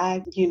 because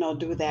I,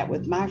 do that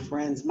with my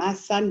friends. My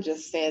son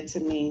just said to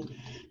me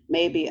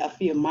maybe a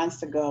few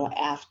months ago,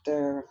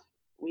 after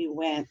we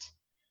went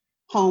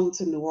home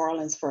to New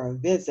Orleans for a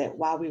visit,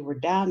 while we were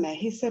down there,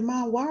 he said,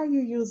 Mom, why are you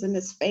using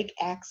this fake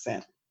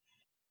accent?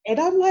 And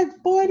I'm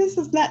like, boy, this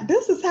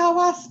is how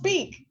I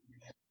speak.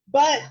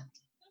 But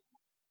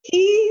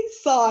he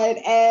saw it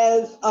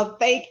as a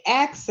fake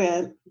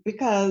accent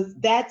because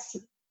that's,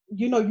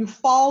 you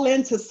fall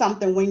into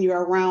something when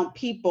you're around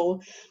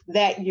people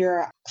that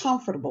you're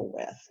comfortable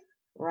with,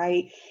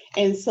 right?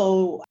 And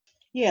so,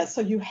 yeah, so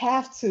you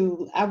have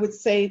to, I would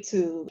say,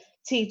 to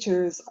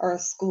teachers or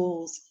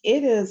schools,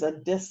 it is a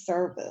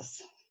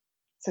disservice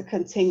to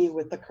continue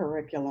with the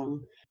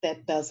curriculum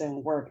that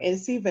doesn't work.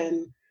 It's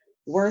even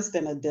worse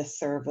than a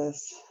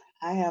disservice.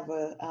 I have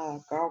a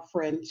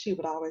girlfriend, she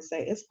would always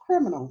say, it's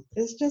criminal.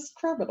 It's just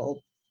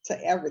criminal to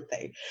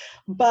everything.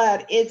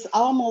 But it's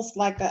almost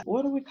like a,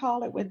 what do we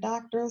call it with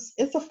doctors?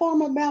 It's a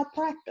form of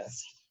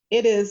malpractice.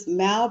 It is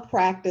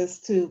malpractice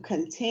to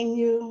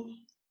continue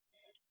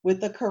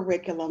with the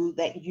curriculum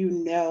that you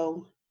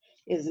know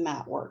is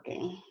not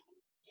working.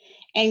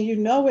 And you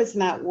know it's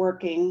not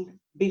working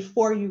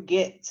before you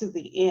get to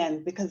the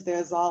end because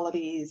there's all of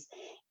these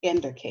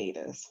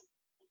indicators.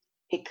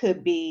 It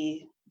could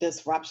be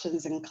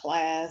disruptions in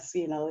class,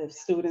 you know, if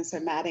students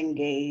are not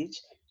engaged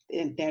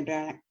and they're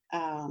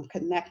not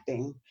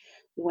connecting.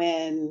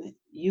 When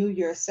you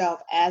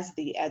yourself as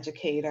the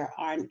educator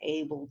aren't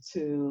able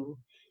to,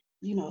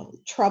 you know,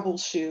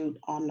 troubleshoot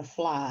on the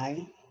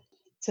fly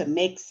to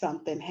make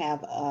something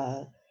have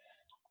a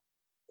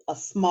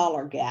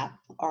smaller gap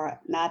or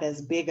not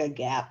as big a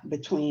gap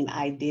between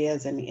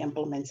ideas and the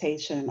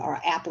implementation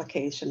or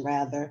application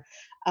rather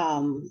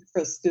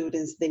for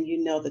students, then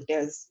you know that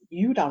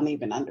you don't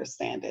even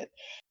understand it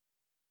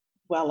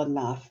well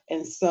enough.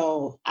 And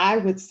so I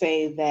would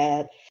say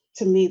that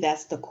to me,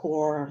 that's the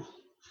core.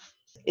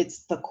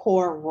 It's the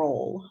core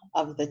role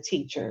of the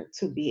teacher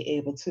to be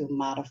able to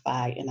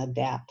modify and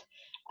adapt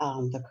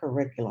the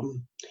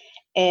curriculum.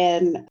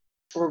 And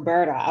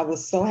Roberta, I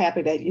was so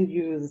happy that you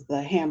used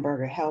the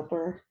hamburger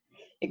helper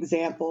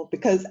example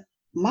because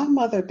my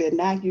mother did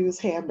not use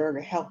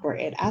hamburger helper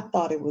and I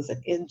thought it was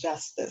an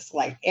injustice.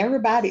 Like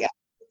everybody else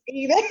was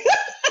eating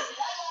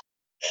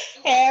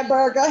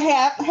hamburger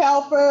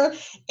helper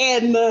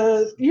and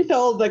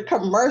the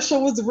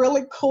commercial was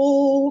really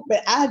cool,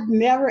 but I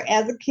never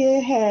as a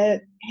kid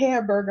had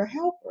hamburger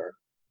helper.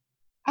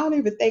 I don't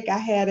even think I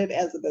had it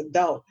as an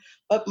adult.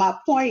 But my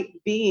point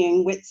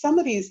being, with some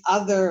of these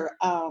other,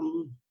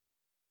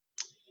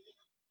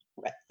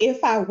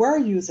 if I were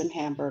using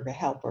hamburger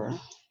helper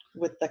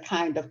with the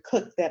kind of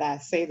cook that I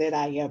say that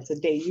I am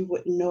today, you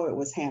wouldn't know it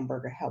was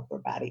hamburger helper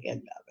by the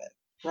end of it,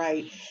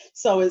 right?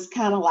 So it's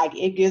kind of like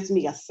it gives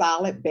me a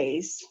solid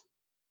base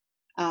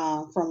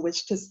from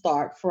which to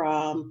start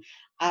from.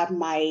 I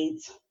might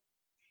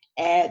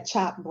add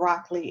chopped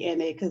broccoli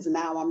in it because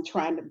now I'm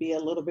trying to be a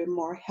little bit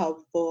more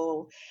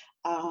helpful.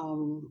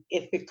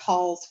 If it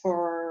calls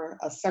for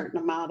a certain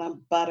amount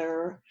of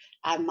butter,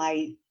 I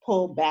might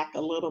pull back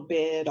a little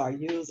bit or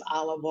use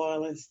olive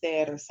oil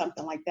instead or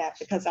something like that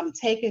because I'm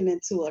taking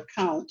into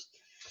account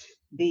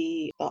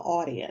the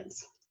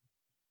audience.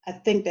 I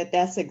think that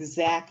that's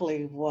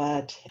exactly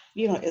what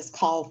is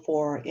called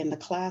for in the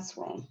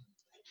classroom.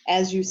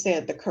 As you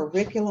said, the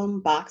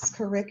curriculum, box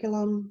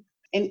curriculum,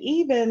 and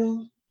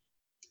even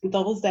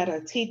those that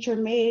are teacher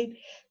made,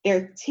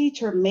 they're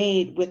teacher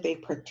made with a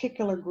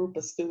particular group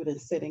of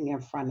students sitting in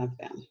front of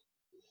them,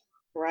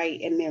 right?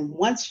 And then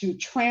once you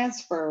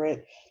transfer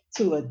it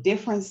to a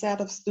different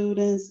set of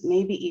students,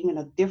 maybe even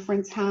a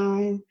different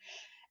time,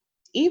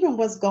 even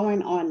what's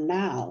going on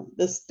now,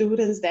 the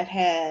students that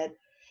had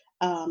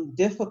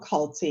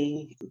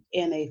difficulty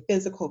in a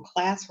physical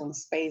classroom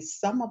space,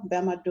 some of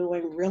them are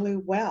doing really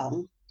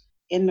well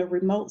in the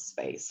remote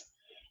space.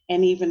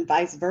 And even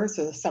vice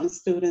versa, some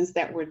students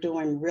that were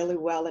doing really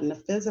well in the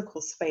physical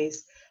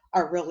space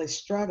are really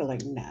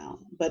struggling now.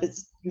 But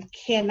you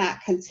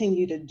cannot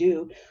continue to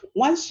do,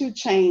 once you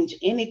change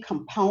any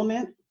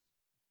component,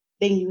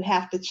 then you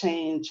have to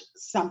change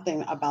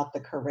something about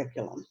the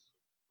curriculum.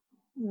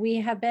 We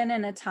have been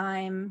in a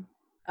time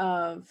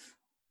of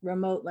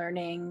remote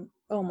learning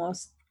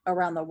almost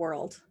around the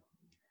world.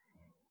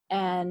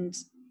 And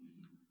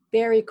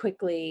very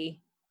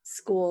quickly,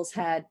 schools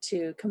had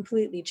to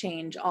completely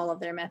change all of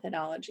their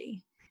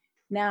methodology.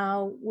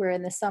 Now we're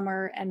in the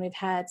summer and we've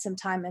had some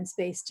time and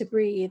space to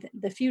breathe.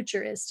 The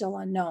future is still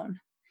unknown.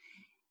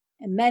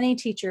 And many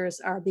teachers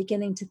are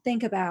beginning to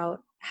think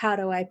about, how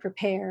do I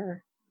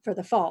prepare for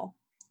the fall?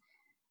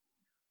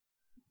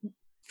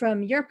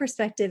 From your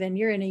perspective, and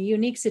you're in a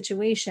unique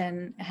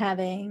situation,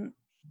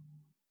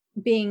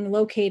 being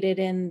located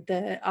in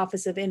the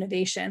Office of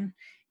Innovation,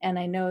 and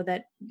I know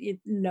that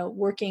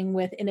working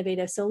with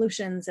innovative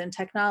solutions and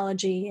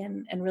technology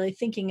and really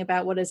thinking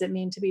about what does it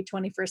mean to be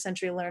 21st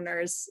century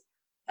learners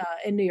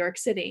in New York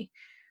City.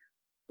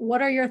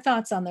 What are your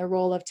thoughts on the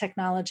role of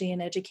technology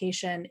in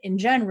education in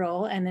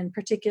general, and in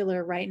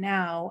particular right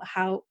now?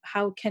 How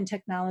can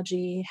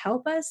technology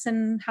help us,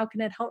 and how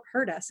can it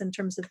hurt us in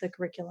terms of the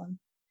curriculum?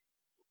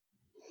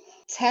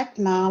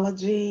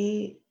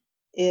 Technology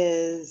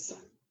is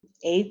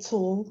a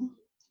tool.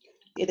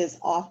 It is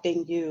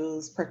often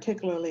used,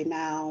 particularly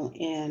now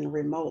in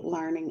remote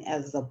learning,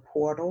 as a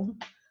portal.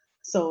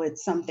 So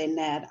it's something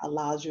that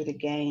allows you to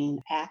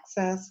gain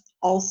access.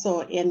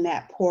 Also in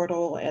that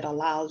portal, it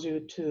allows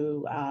you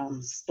to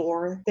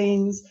store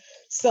things.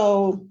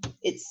 So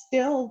it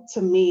still,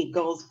 to me,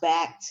 goes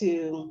back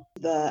to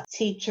the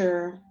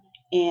teacher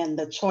and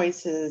the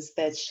choices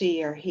that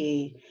she or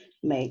he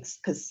makes.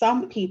 Because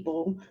some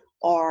people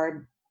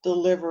are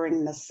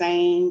delivering the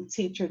same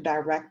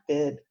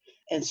teacher-directed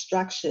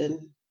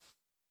instruction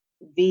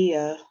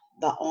via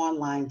the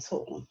online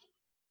tool,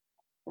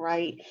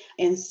 right?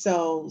 And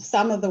so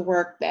some of the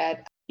work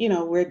that,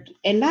 we're,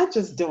 and not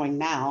just doing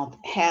now,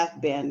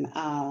 have been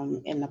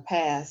in the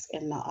past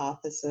in the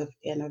Office of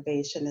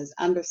Innovation, is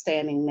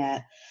understanding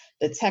that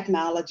the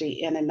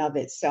technology in and of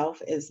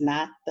itself is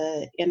not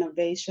the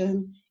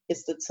innovation,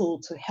 it's the tool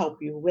to help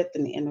you with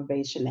an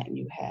innovation that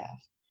you have.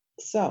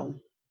 So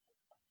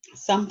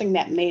something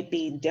that may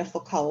be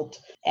difficult,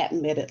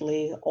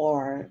 admittedly,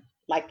 or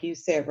like you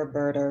said,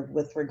 Roberta,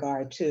 with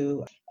regard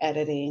to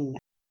editing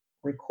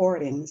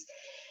recordings,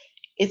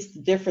 it's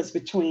the difference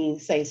between,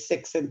 say,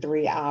 6 and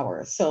 3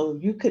 hours. So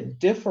you could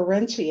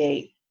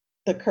differentiate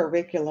the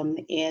curriculum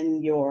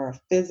in your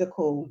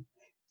physical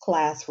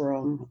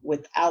classroom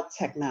without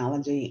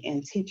technology,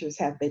 and teachers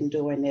have been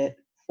doing it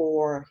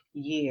for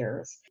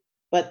years.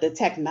 But the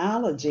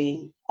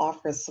technology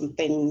offers some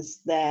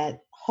things that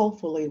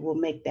hopefully will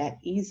make that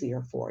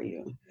easier for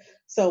you.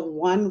 So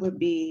one would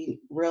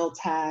be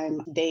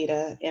real-time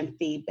data and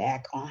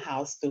feedback on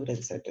how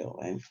students are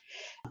doing.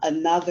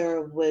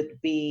 Another would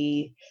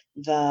be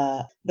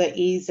the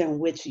ease in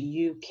which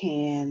you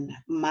can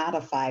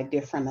modify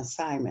different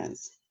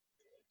assignments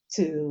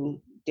to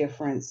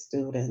different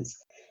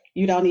students.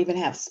 You don't even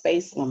have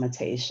space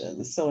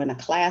limitations. So in a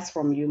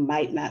classroom, you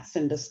might not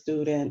send a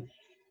student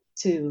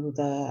to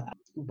the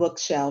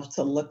bookshelf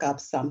to look up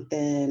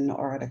something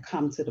or to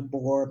come to the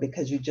board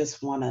because you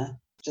just want to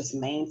just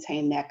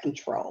maintain that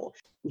control.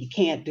 You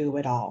can't do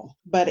it all.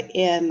 But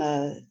in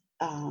a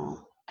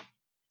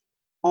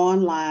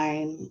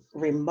online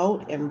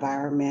remote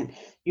environment,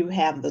 you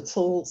have the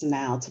tools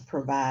now to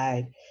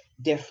provide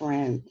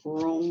different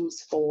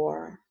rooms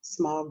for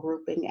small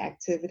grouping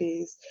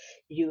activities.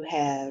 You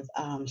have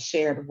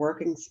shared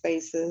working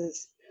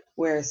spaces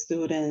where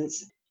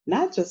students,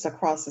 not just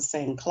across the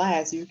same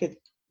class, you could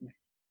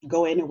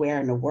go anywhere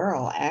in the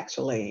world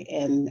actually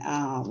and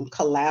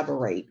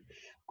collaborate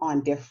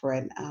on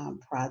different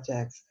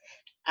projects.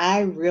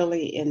 I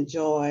really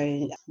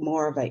enjoy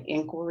more of an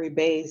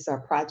inquiry-based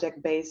or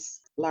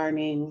project-based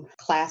learning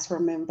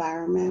classroom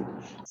environment.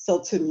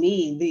 So to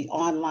me, the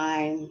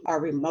online or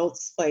remote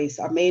space,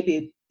 or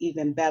maybe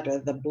even better,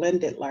 the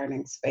blended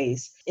learning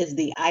space is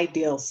the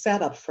ideal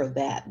setup for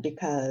that,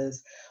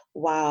 because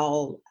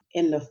while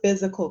in the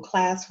physical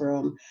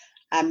classroom,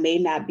 I may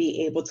not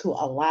be able to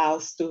allow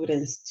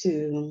students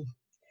to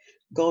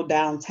go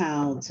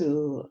downtown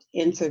to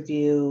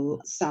interview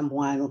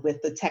someone.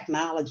 With the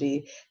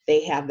technology,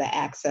 they have the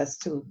access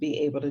to be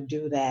able to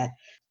do that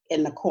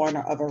in the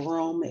corner of a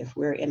room if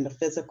we're in the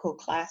physical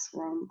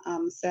classroom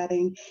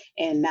setting.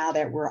 And now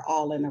that we're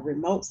all in a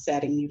remote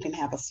setting, you can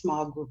have a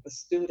small group of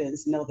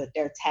students know that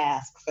their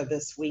task for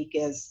this week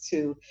is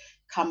to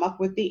come up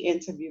with the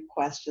interview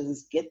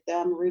questions, get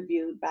them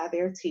reviewed by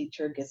their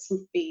teacher, get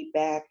some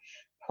feedback,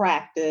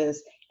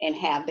 practice, and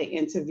have the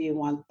interview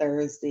on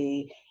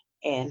Thursday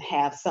and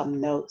have some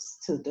notes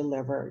to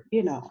deliver,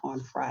 on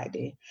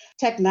Friday.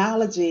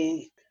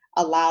 Technology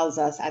allows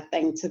us, I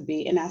think, to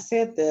be, and I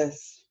said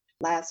this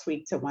last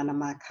week to one of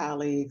my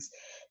colleagues,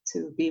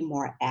 to be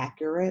more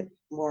accurate,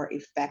 more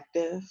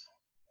effective,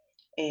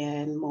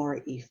 and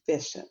more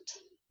efficient.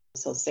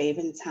 So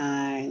saving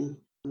time,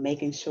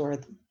 making sure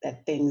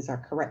that things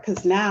are correct,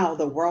 because now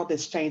the world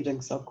is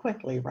changing so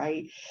quickly,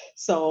 right?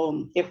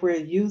 So if we're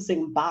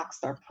using boxed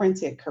or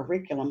printed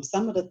curriculum,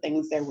 some of the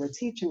things that we're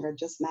teaching are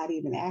just not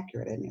even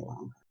accurate any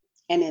longer.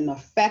 And an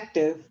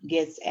effective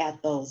gets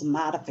at those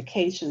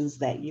modifications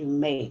that you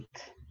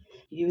make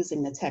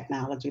using the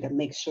technology to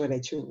make sure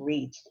that you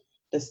reach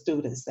the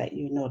students that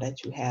you know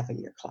that you have in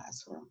your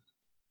classroom.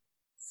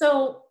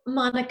 So,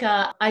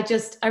 Monica, I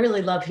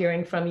really love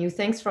hearing from you.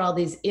 Thanks for all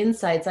these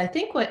insights. I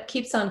think what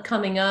keeps on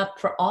coming up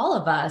for all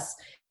of us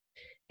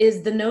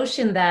is the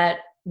notion that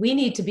we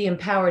need to be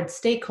empowered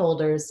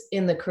stakeholders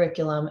in the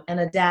curriculum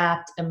and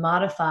adapt and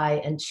modify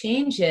and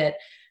change it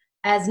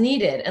as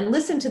needed and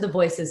listen to the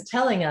voices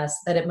telling us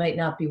that it might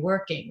not be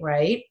working,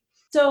 right?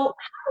 So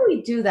how do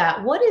we do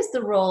that? What is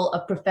the role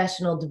of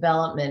professional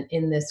development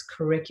in this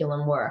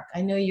curriculum work?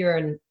 I know you're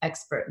an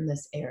expert in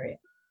this area.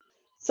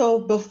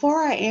 So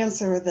before I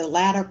answer the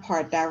latter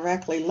part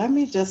directly, let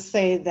me just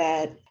say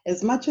that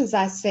as much as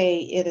I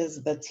say it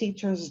is the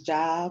teacher's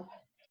job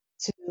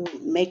to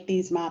make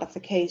these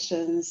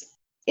modifications,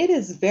 it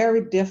is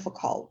very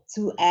difficult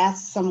to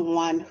ask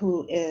someone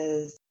who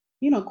is,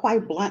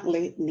 quite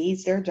bluntly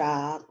needs their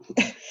job,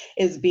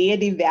 is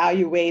being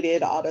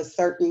evaluated on a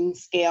certain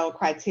scale,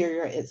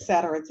 criteria, et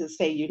cetera, to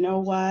say, you know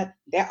what,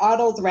 there are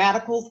those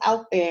radicals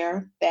out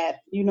there that,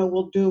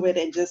 will do it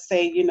and just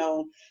say,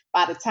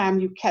 by the time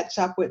you catch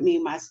up with me,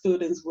 my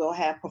students will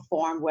have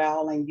performed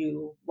well and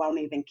you won't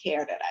even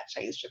care that I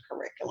changed your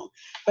curriculum.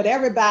 But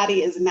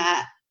everybody is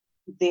not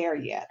there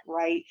yet,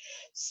 right?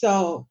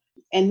 So,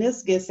 and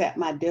this gets at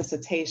my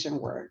dissertation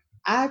work.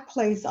 I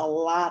place a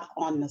lot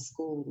on the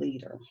school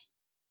leader,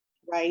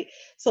 right?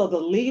 So the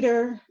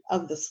leader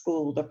of the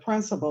school, the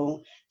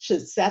principal,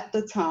 should set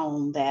the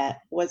tone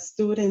that what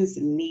students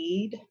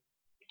need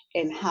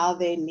and how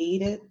they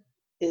need it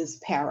is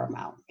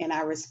paramount. And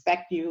I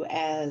respect you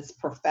as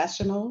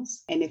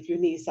professionals. And if you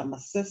need some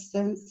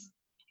assistance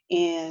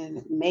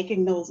in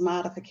making those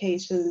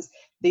modifications,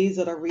 these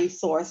are the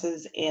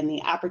resources and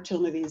the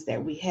opportunities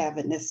that we have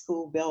in this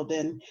school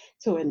building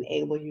to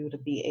enable you to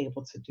be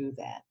able to do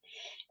that.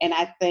 And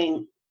I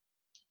think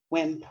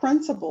when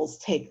principals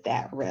take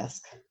that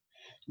risk,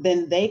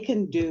 then they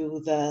can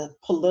do the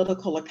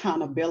political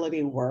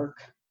accountability work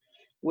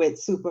with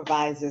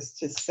supervisors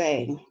to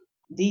say,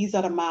 these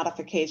are the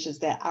modifications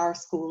that our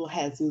school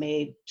has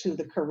made to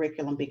the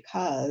curriculum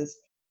because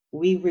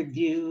we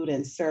reviewed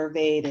and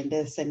surveyed and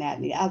this and that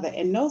and the other.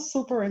 And no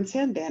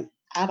superintendent,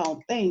 I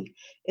don't think,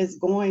 is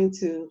going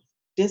to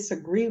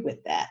disagree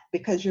with that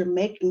because you're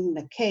making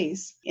the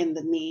case in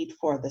the need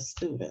for the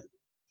student.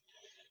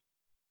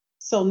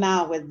 So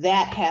now with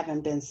that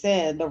having been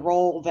said, the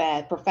role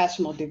that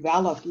professional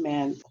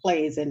development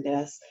plays in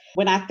this,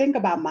 when I think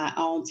about my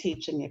own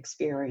teaching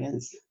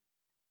experience,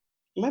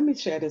 let me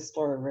share this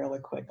story really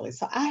quickly.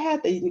 So I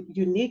had the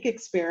unique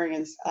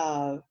experience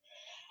of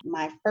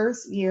my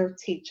first year of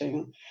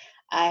teaching.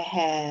 I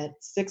had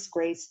 6th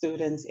grade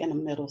students in a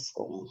middle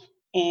school.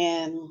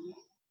 And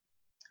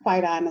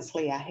quite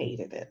honestly, I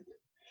hated it.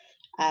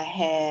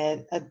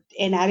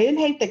 And I didn't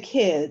hate the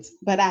kids,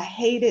 but I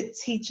hated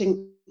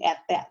teaching at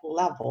that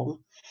level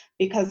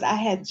because I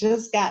had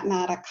just gotten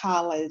out of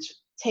college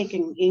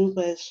taking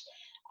English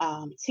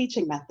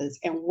teaching methods.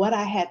 And what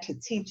I had to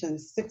teach in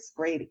 6th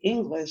grade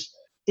English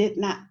did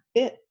not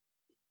fit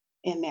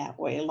in that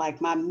way.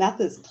 Like my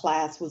methods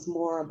class was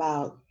more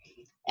about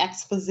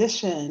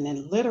exposition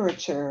and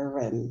literature.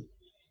 And,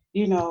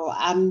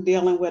 I'm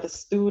dealing with a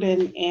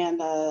student and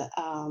a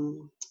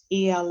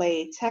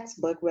ELA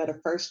textbook where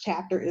the first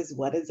chapter is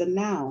what is a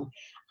noun.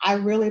 I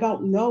really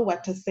don't know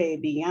what to say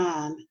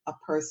beyond a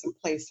person,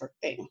 place, or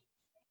thing.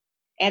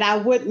 And I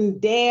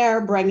wouldn't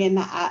dare bring in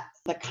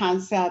the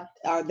concept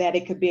or that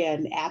it could be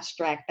an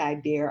abstract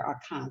idea or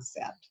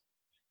concept.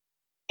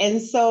 And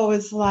so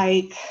it's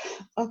like,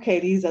 okay,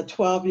 these are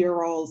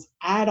 12-year-olds.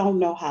 I don't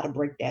know how to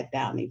break that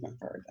down even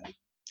further.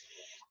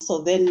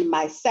 So then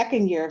my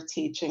second year of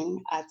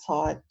teaching, I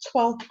taught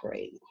 12th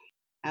grade.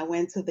 I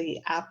went to the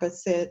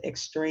opposite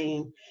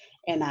extreme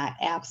and I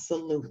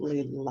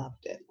absolutely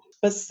loved it.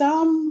 But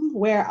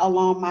somewhere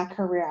along my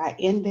career, I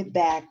ended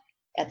back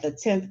at the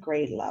 10th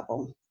grade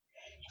level.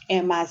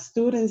 And my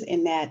students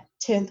in that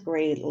 10th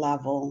grade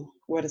level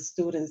were the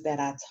students that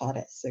I taught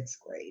at 6th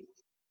grade.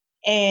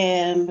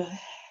 And,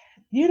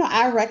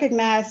 I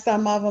recognized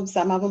some of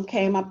them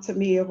came up to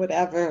me or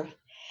whatever.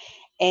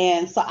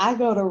 And so I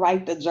go to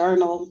write the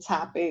journal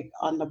topic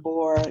on the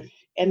board,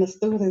 and the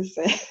student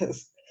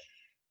says,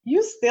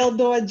 "You still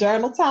doing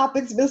journal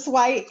topics, Miss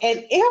White?"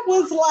 And it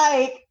was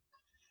like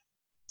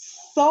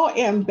so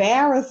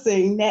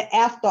embarrassing that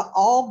after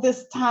all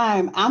this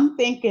time, I'm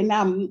thinking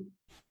I'm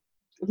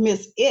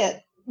Miss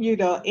It,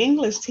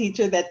 English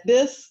teacher, that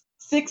this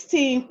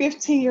 16,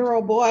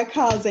 15-year-old boy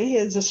comes in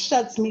here just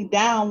shuts me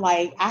down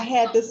like I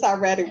had this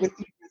already with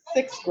you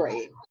in 6th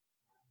grade.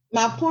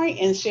 My point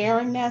in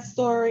sharing that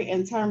story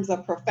in terms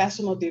of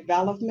professional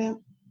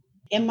development,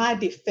 in my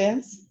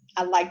defense,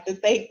 I like to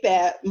think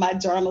that my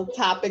journal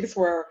topics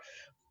were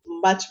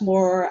much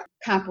more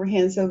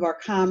comprehensive or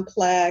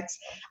complex.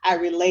 I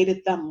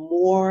related them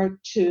more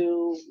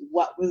to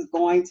what was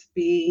going to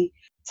be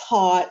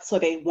taught, so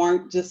they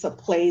weren't just a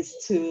place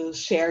to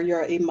share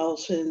your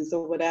emotions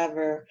or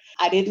whatever.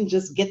 I didn't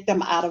just get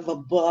them out of a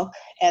book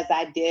as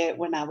I did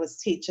when I was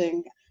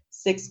teaching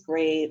 6th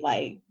grade,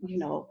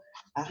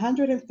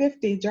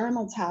 150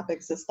 journal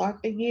topics to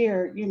start the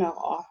year,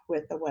 off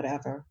with or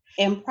whatever.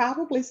 And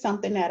probably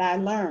something that I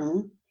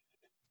learned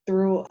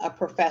through a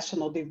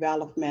professional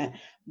development,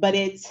 but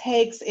it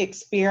takes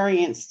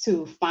experience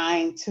to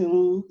fine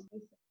tune.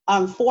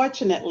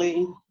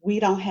 Unfortunately, we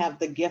don't have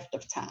the gift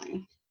of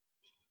time,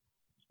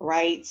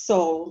 right?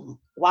 So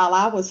while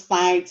I was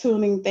fine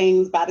tuning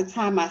things, by the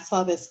time I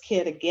saw this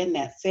kid again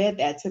that said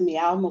that to me,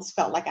 I almost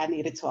felt like I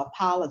needed to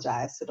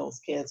apologize to those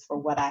kids for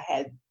what I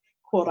had,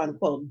 quote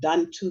unquote,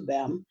 done to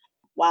them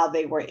while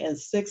they were in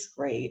 6th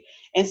grade.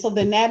 And so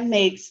then that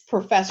makes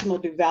professional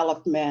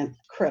development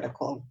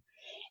critical.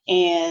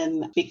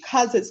 And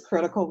because it's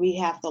critical, we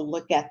have to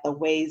look at the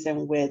ways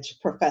in which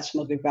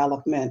professional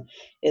development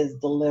is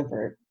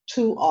delivered.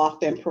 Too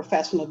often,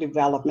 professional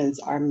developments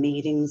are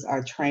meetings,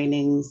 are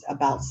trainings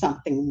about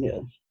something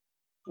new,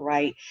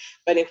 right?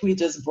 But if we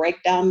just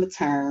break down the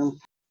term,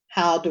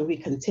 how do we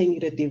continue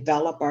to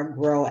develop or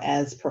grow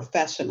as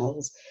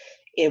professionals?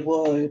 It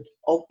would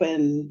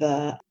open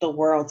the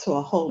world to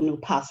a whole new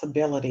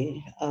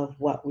possibility of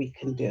what we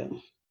can do.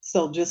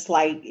 So just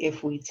like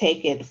if we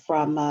take it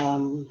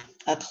from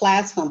a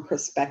classroom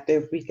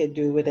perspective, we could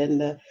do it in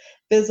the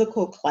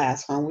physical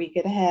classroom. We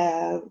could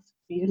have,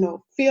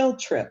 field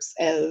trips,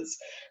 as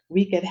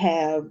we could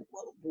have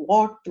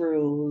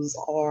walkthroughs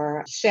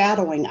or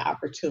shadowing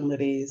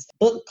opportunities,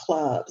 book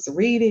clubs,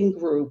 reading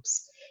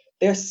groups.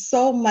 There's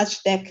so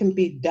much that can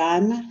be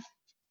done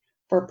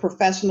for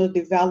professional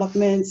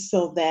development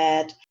so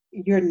that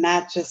you're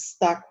not just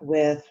stuck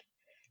with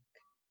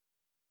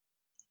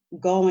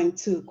going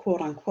to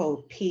quote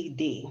unquote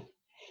PD.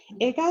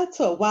 It got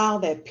to a while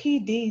that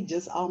PD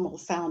just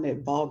almost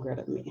sounded vulgar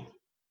to me.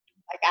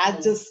 Like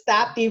I just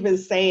stopped even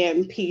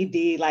saying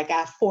PD. Like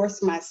I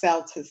forced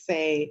myself to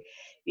say,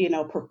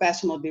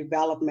 professional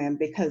development,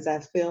 because I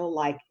feel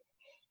like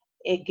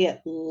it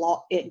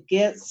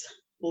gets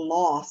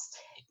lost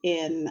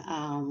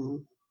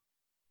in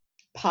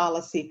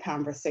policy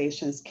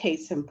conversations.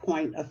 Case in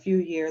point, a few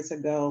years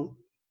ago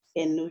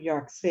in New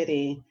York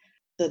City,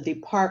 the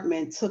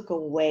department took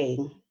away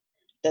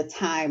the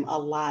time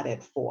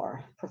allotted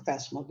for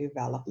professional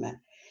development.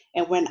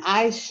 And when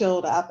I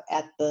showed up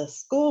at the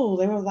school,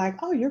 they were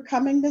like, "Oh, you're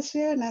coming this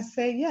year?" And I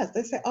say, "Yes."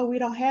 They said, "Oh, we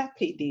don't have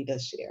PD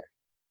this year.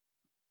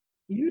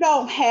 You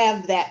don't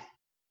have that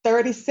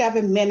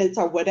 37 minutes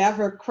or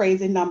whatever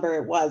crazy number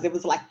it was. It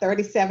was like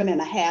 37 and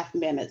a half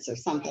minutes or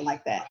something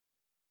like that.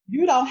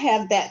 You don't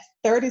have that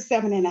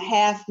 37 and a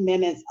half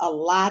minutes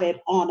allotted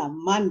on a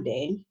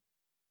Monday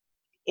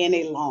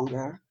any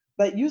longer,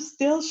 but you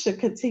still should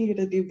continue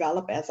to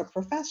develop as a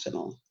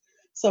professional."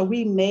 So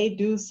we may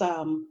do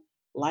some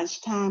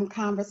lunchtime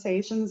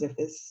conversations if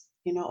it's,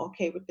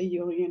 okay with the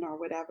union or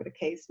whatever the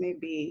case may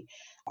be,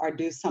 or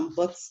do some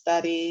book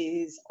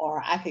studies,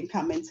 or I can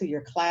come into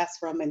your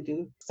classroom and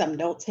do some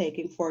note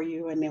taking for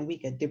you, and then we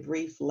could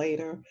debrief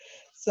later.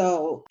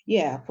 So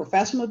yeah,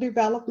 professional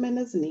development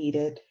is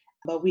needed,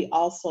 but we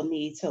also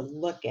need to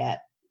look at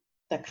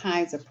the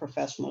kinds of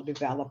professional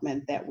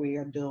development that we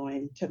are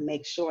doing to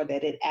make sure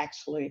that it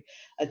actually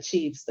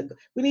achieves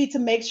we need to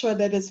make sure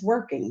that it's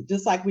working,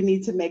 just like we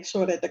need to make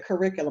sure that the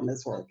curriculum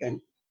is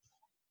working.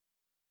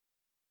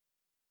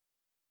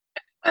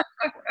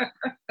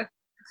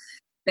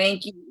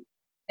 Thank you.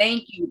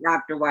 Thank you,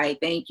 Dr. White.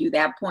 Thank you.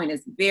 That point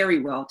is very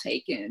well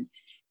taken.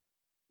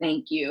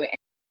 Thank you.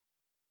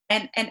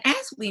 And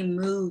as we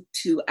move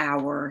to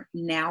our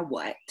now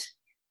what,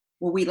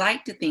 well, we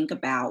like to think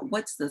about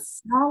what's the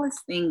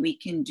smallest thing we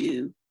can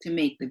do to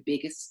make the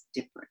biggest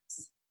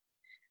difference.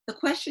 The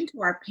question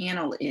to our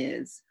panel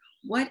is,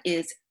 what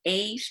is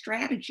a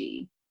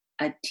strategy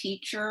a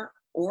teacher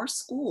or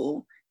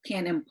school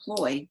can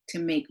employ to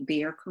make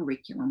their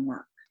curriculum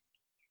work?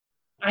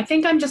 I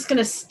think I'm just going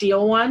to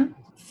steal one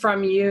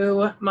from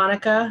you,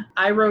 Monica.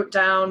 I wrote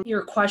down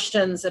your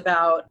questions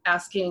about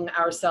asking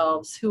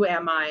ourselves, who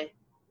am I?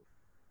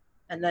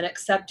 And then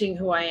accepting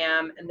who I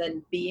am, and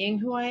then being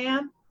who I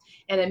am.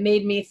 And it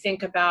made me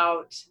think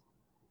about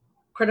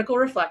critical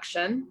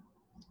reflection.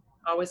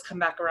 Always come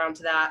back around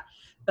to that.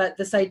 But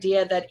this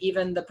idea that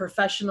even the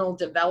professional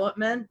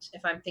development,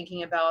 if I'm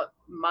thinking about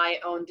my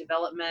own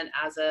development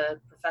as a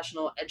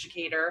professional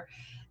educator,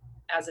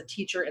 as a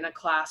teacher in a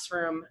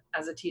classroom,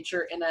 as a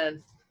teacher in a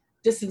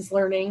distance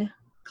learning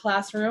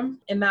classroom,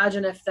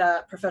 imagine if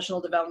the professional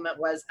development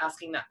was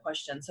asking that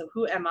question. So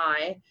who am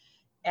I?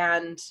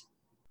 And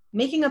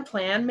making a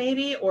plan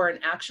maybe, or an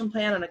action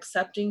plan on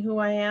accepting who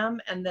I am,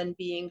 and then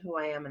being who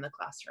I am in the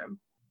classroom.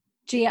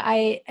 Gee,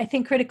 I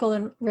think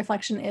critical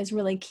reflection is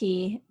really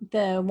key.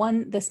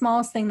 The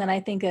smallest thing that I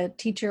think a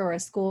teacher or a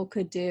school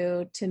could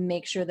do to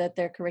make sure that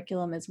their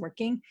curriculum is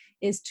working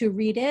is to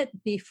read it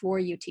before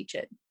you teach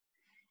it.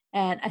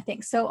 And I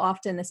think so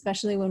often,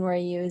 especially when we're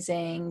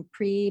using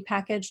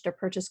pre-packaged or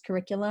purchased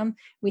curriculum,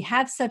 we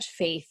have such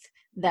faith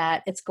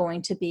that it's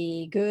going to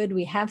be good.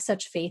 We have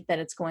such faith that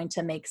it's going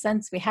to make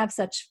sense. We have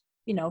such,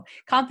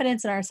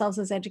 confidence in ourselves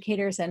as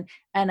educators, and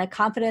a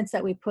confidence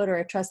that we put, or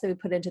a trust that we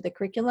put into the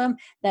curriculum,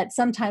 that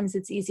sometimes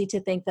it's easy to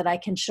think that I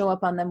can show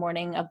up on the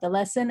morning of the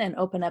lesson and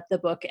open up the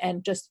book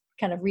and just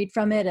kind of read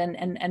from it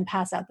and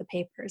pass out the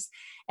papers.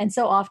 And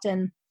so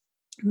often,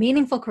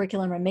 meaningful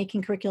curriculum or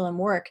making curriculum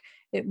work,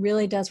 it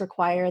really does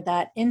require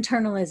that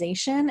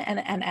internalization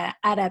and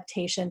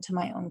adaptation to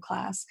my own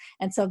class.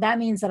 And so that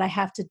means that I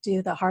have to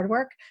do the hard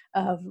work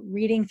of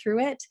reading through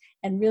it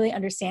and really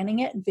understanding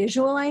it,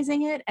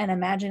 visualizing it, and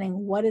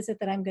imagining what is it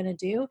that I'm going to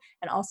do,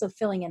 and also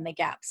filling in the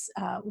gaps.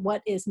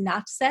 What is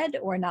not said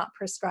or not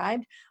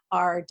prescribed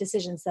are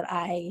decisions that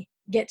I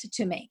get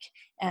to make.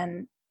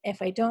 And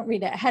if I don't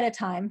read it ahead of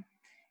time,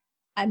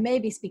 I may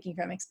be speaking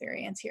from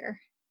experience here.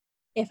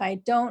 If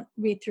I don't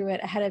read through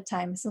it ahead of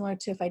time, similar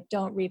to if I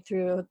don't read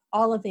through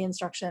all of the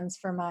instructions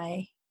for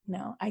my,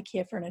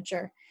 IKEA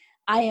furniture,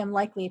 I am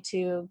likely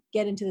to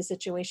get into the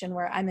situation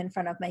where I'm in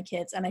front of my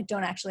kids and I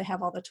don't actually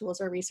have all the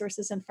tools or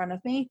resources in front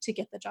of me to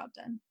get the job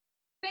done.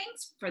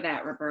 Thanks for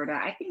that, Roberta.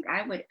 I think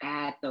I would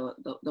add the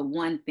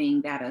one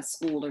thing that a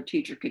school or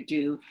teacher could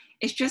do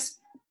is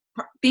just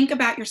think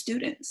about your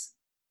students.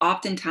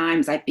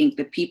 Oftentimes, I think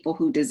the people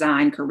who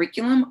design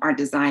curriculum are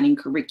designing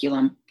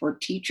curriculum for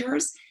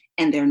teachers,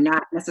 and they're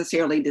not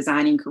necessarily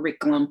designing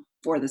curriculum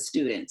for the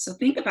students. So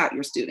think about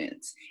your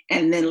students,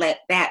 and then let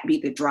that be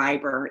the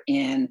driver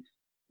in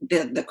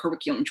the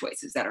curriculum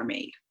choices that are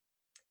made.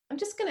 I'm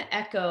just going to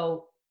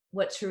echo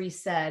what Cherise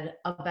said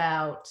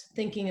about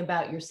thinking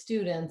about your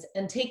students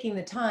and taking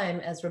the time,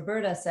 as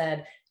Roberta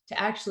said, to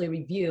actually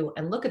review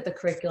and look at the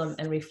curriculum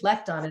and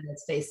reflect on it,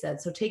 as Faye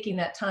said. So taking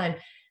that time.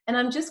 And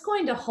I'm just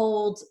going to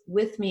hold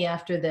with me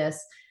after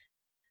this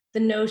the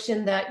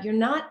notion that you're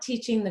not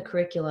teaching the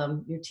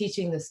curriculum, you're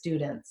teaching the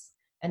students.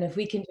 And if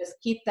we can just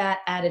keep that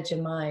adage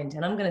in mind,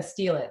 and I'm going to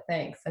steal it,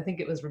 thanks. I think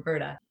it was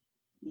Roberta.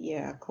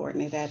 Yeah,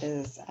 Courtney, that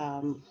is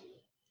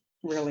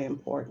really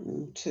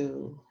important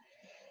to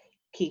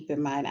keep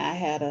in mind. I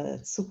had a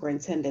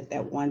superintendent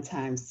that one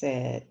time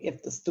said,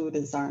 if the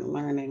students aren't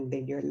learning,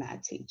 then you're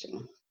not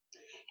teaching.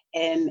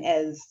 And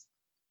as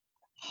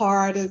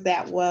hard as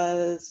that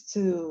was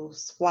to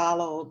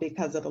swallow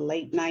because of the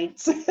late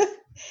nights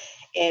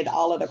and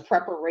all of the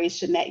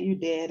preparation that you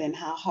did and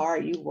how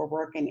hard you were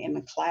working in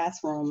the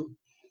classroom,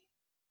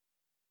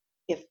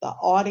 if the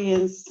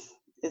audience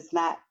is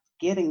not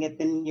getting it,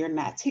 then you're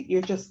not,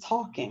 you're just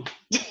talking.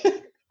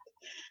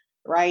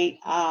 Right?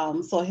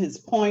 So his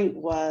point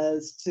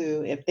was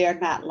to, if they're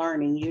not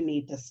learning, you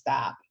need to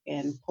stop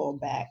and pull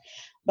back.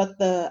 But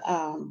the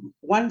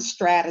one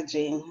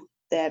strategy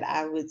that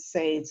I would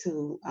say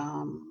to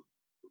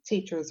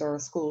teachers or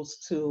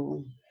schools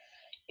to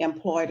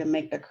employ to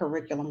make the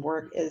curriculum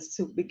work is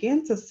to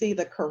begin to see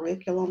the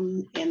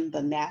curriculum in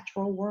the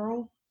natural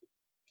world.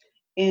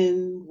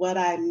 And what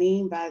I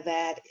mean by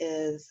that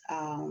is,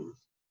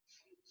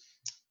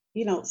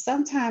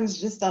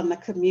 sometimes just on the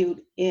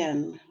commute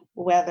in,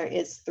 whether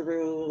it's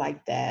through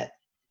like that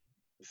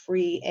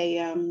free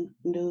AM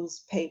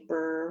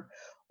newspaper,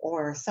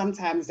 or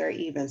sometimes they're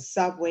even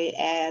subway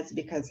ads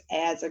because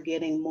ads are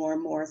getting more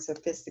and more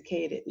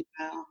sophisticated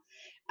now.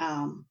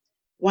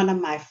 One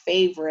of my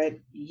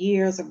favorite,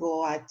 years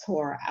ago, I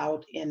tore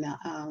out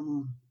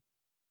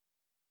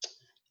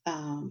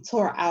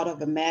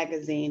of a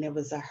magazine. It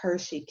was a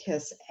Hershey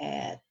Kiss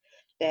ad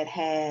that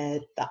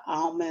had the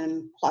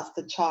almond plus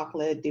the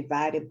chocolate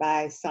divided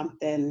by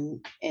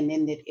something, and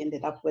then it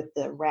ended up with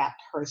the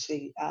wrapped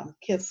Hershey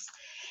Kiss.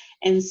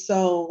 And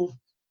so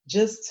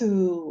just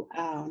to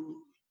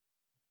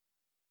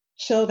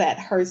show that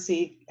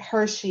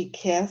Hershey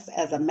Kiss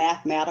as a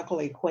mathematical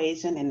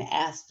equation and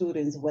ask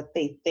students what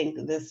they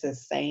think this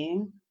is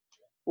saying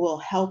will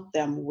help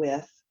them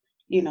with,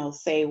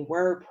 say,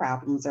 word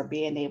problems or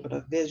being able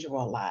to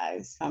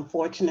visualize.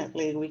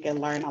 Unfortunately, we can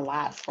learn a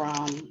lot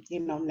from,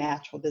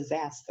 natural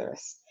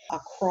disasters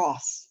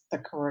across the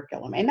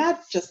curriculum, and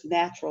not just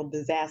natural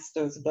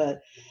disasters,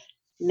 but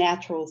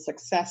natural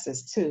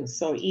successes too.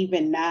 So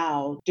even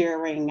now,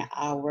 during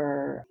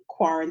our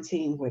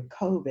quarantine with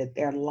COVID,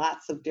 there are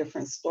lots of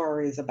different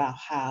stories about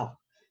how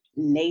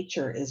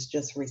nature is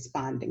just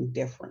responding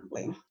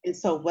differently. And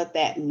so what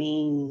that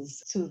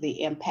means to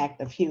the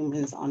impact of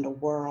humans on the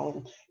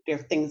world, there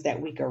are things that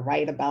we could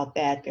write about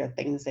that. There are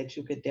things that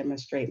you could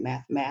demonstrate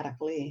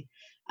mathematically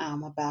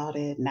about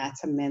it, not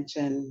to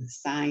mention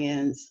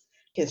science,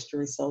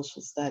 history,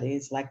 social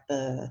studies, like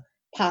the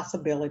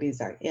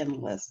possibilities are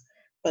endless.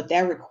 But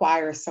that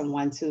requires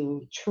someone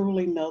to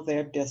truly know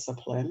their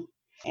discipline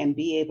and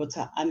be able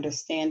to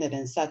understand it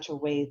in such a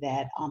way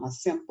that on a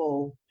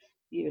simple,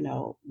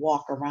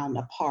 walk around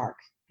the park,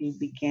 you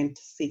begin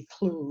to see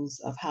clues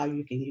of how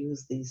you can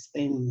use these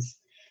things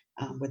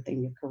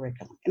within your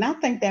curriculum. And I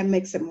think that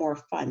makes it more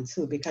fun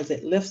too, because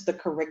it lifts the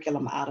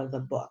curriculum out of the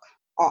book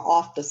or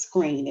off the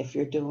screen if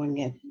you're doing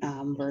it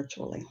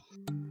virtually.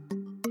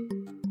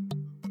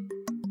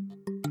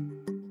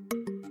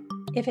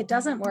 If it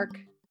doesn't work,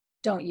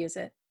 don't use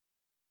it.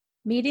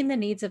 Meeting the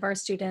needs of our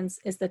students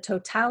is the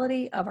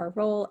totality of our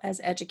role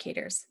as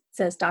educators,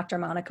 says Dr.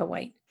 Monica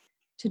White.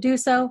 To do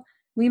so,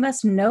 we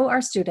must know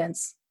our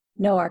students,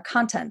 know our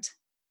content,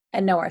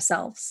 and know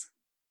ourselves.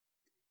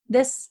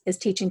 This is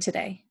Teaching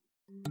Today.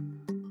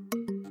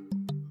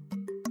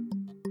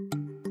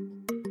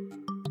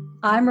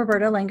 I'm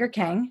Roberta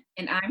Langer-Kang.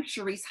 And I'm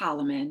Cherise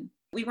Holloman.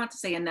 We want to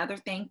say another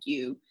thank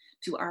you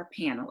to our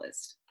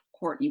panelists,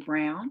 Courtney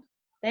Brown.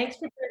 Thanks,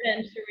 Roberta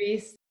and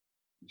Cherise.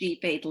 G.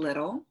 Faith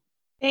Little.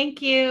 Thank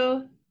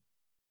you.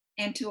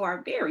 And to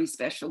our very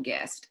special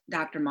guest,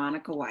 Dr.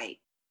 Monica White.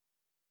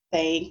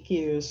 Thank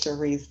you,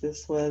 Cherise.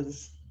 This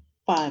was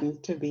fun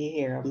to be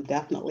here. I'm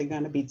definitely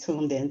going to be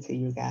tuned into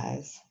you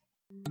guys.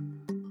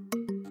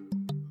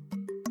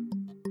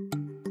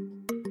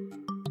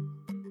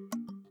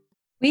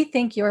 We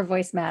think your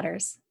voice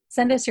matters.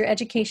 Send us your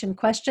education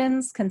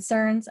questions,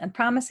 concerns, and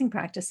promising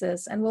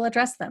practices, and we'll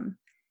address them.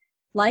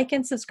 Like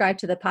and subscribe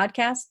to the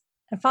podcast,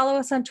 and follow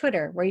us on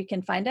Twitter, where you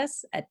can find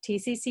us at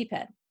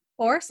TCCPET,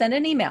 or send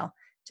an email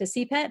to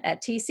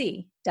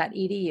cpet@tc.edu.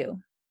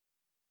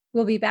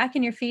 We'll be back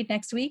in your feed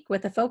next week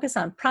with a focus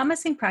on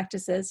promising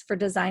practices for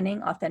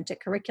designing authentic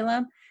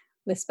curriculum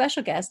with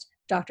special guest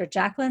Dr.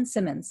 Jacqueline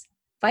Simmons,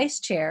 Vice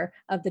Chair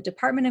of the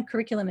Department of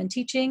Curriculum and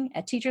Teaching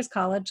at Teachers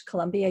College,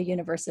 Columbia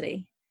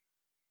University.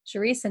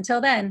 Cherise,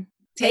 until then,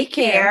 Take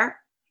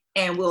care,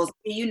 and we'll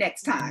see you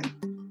next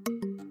time.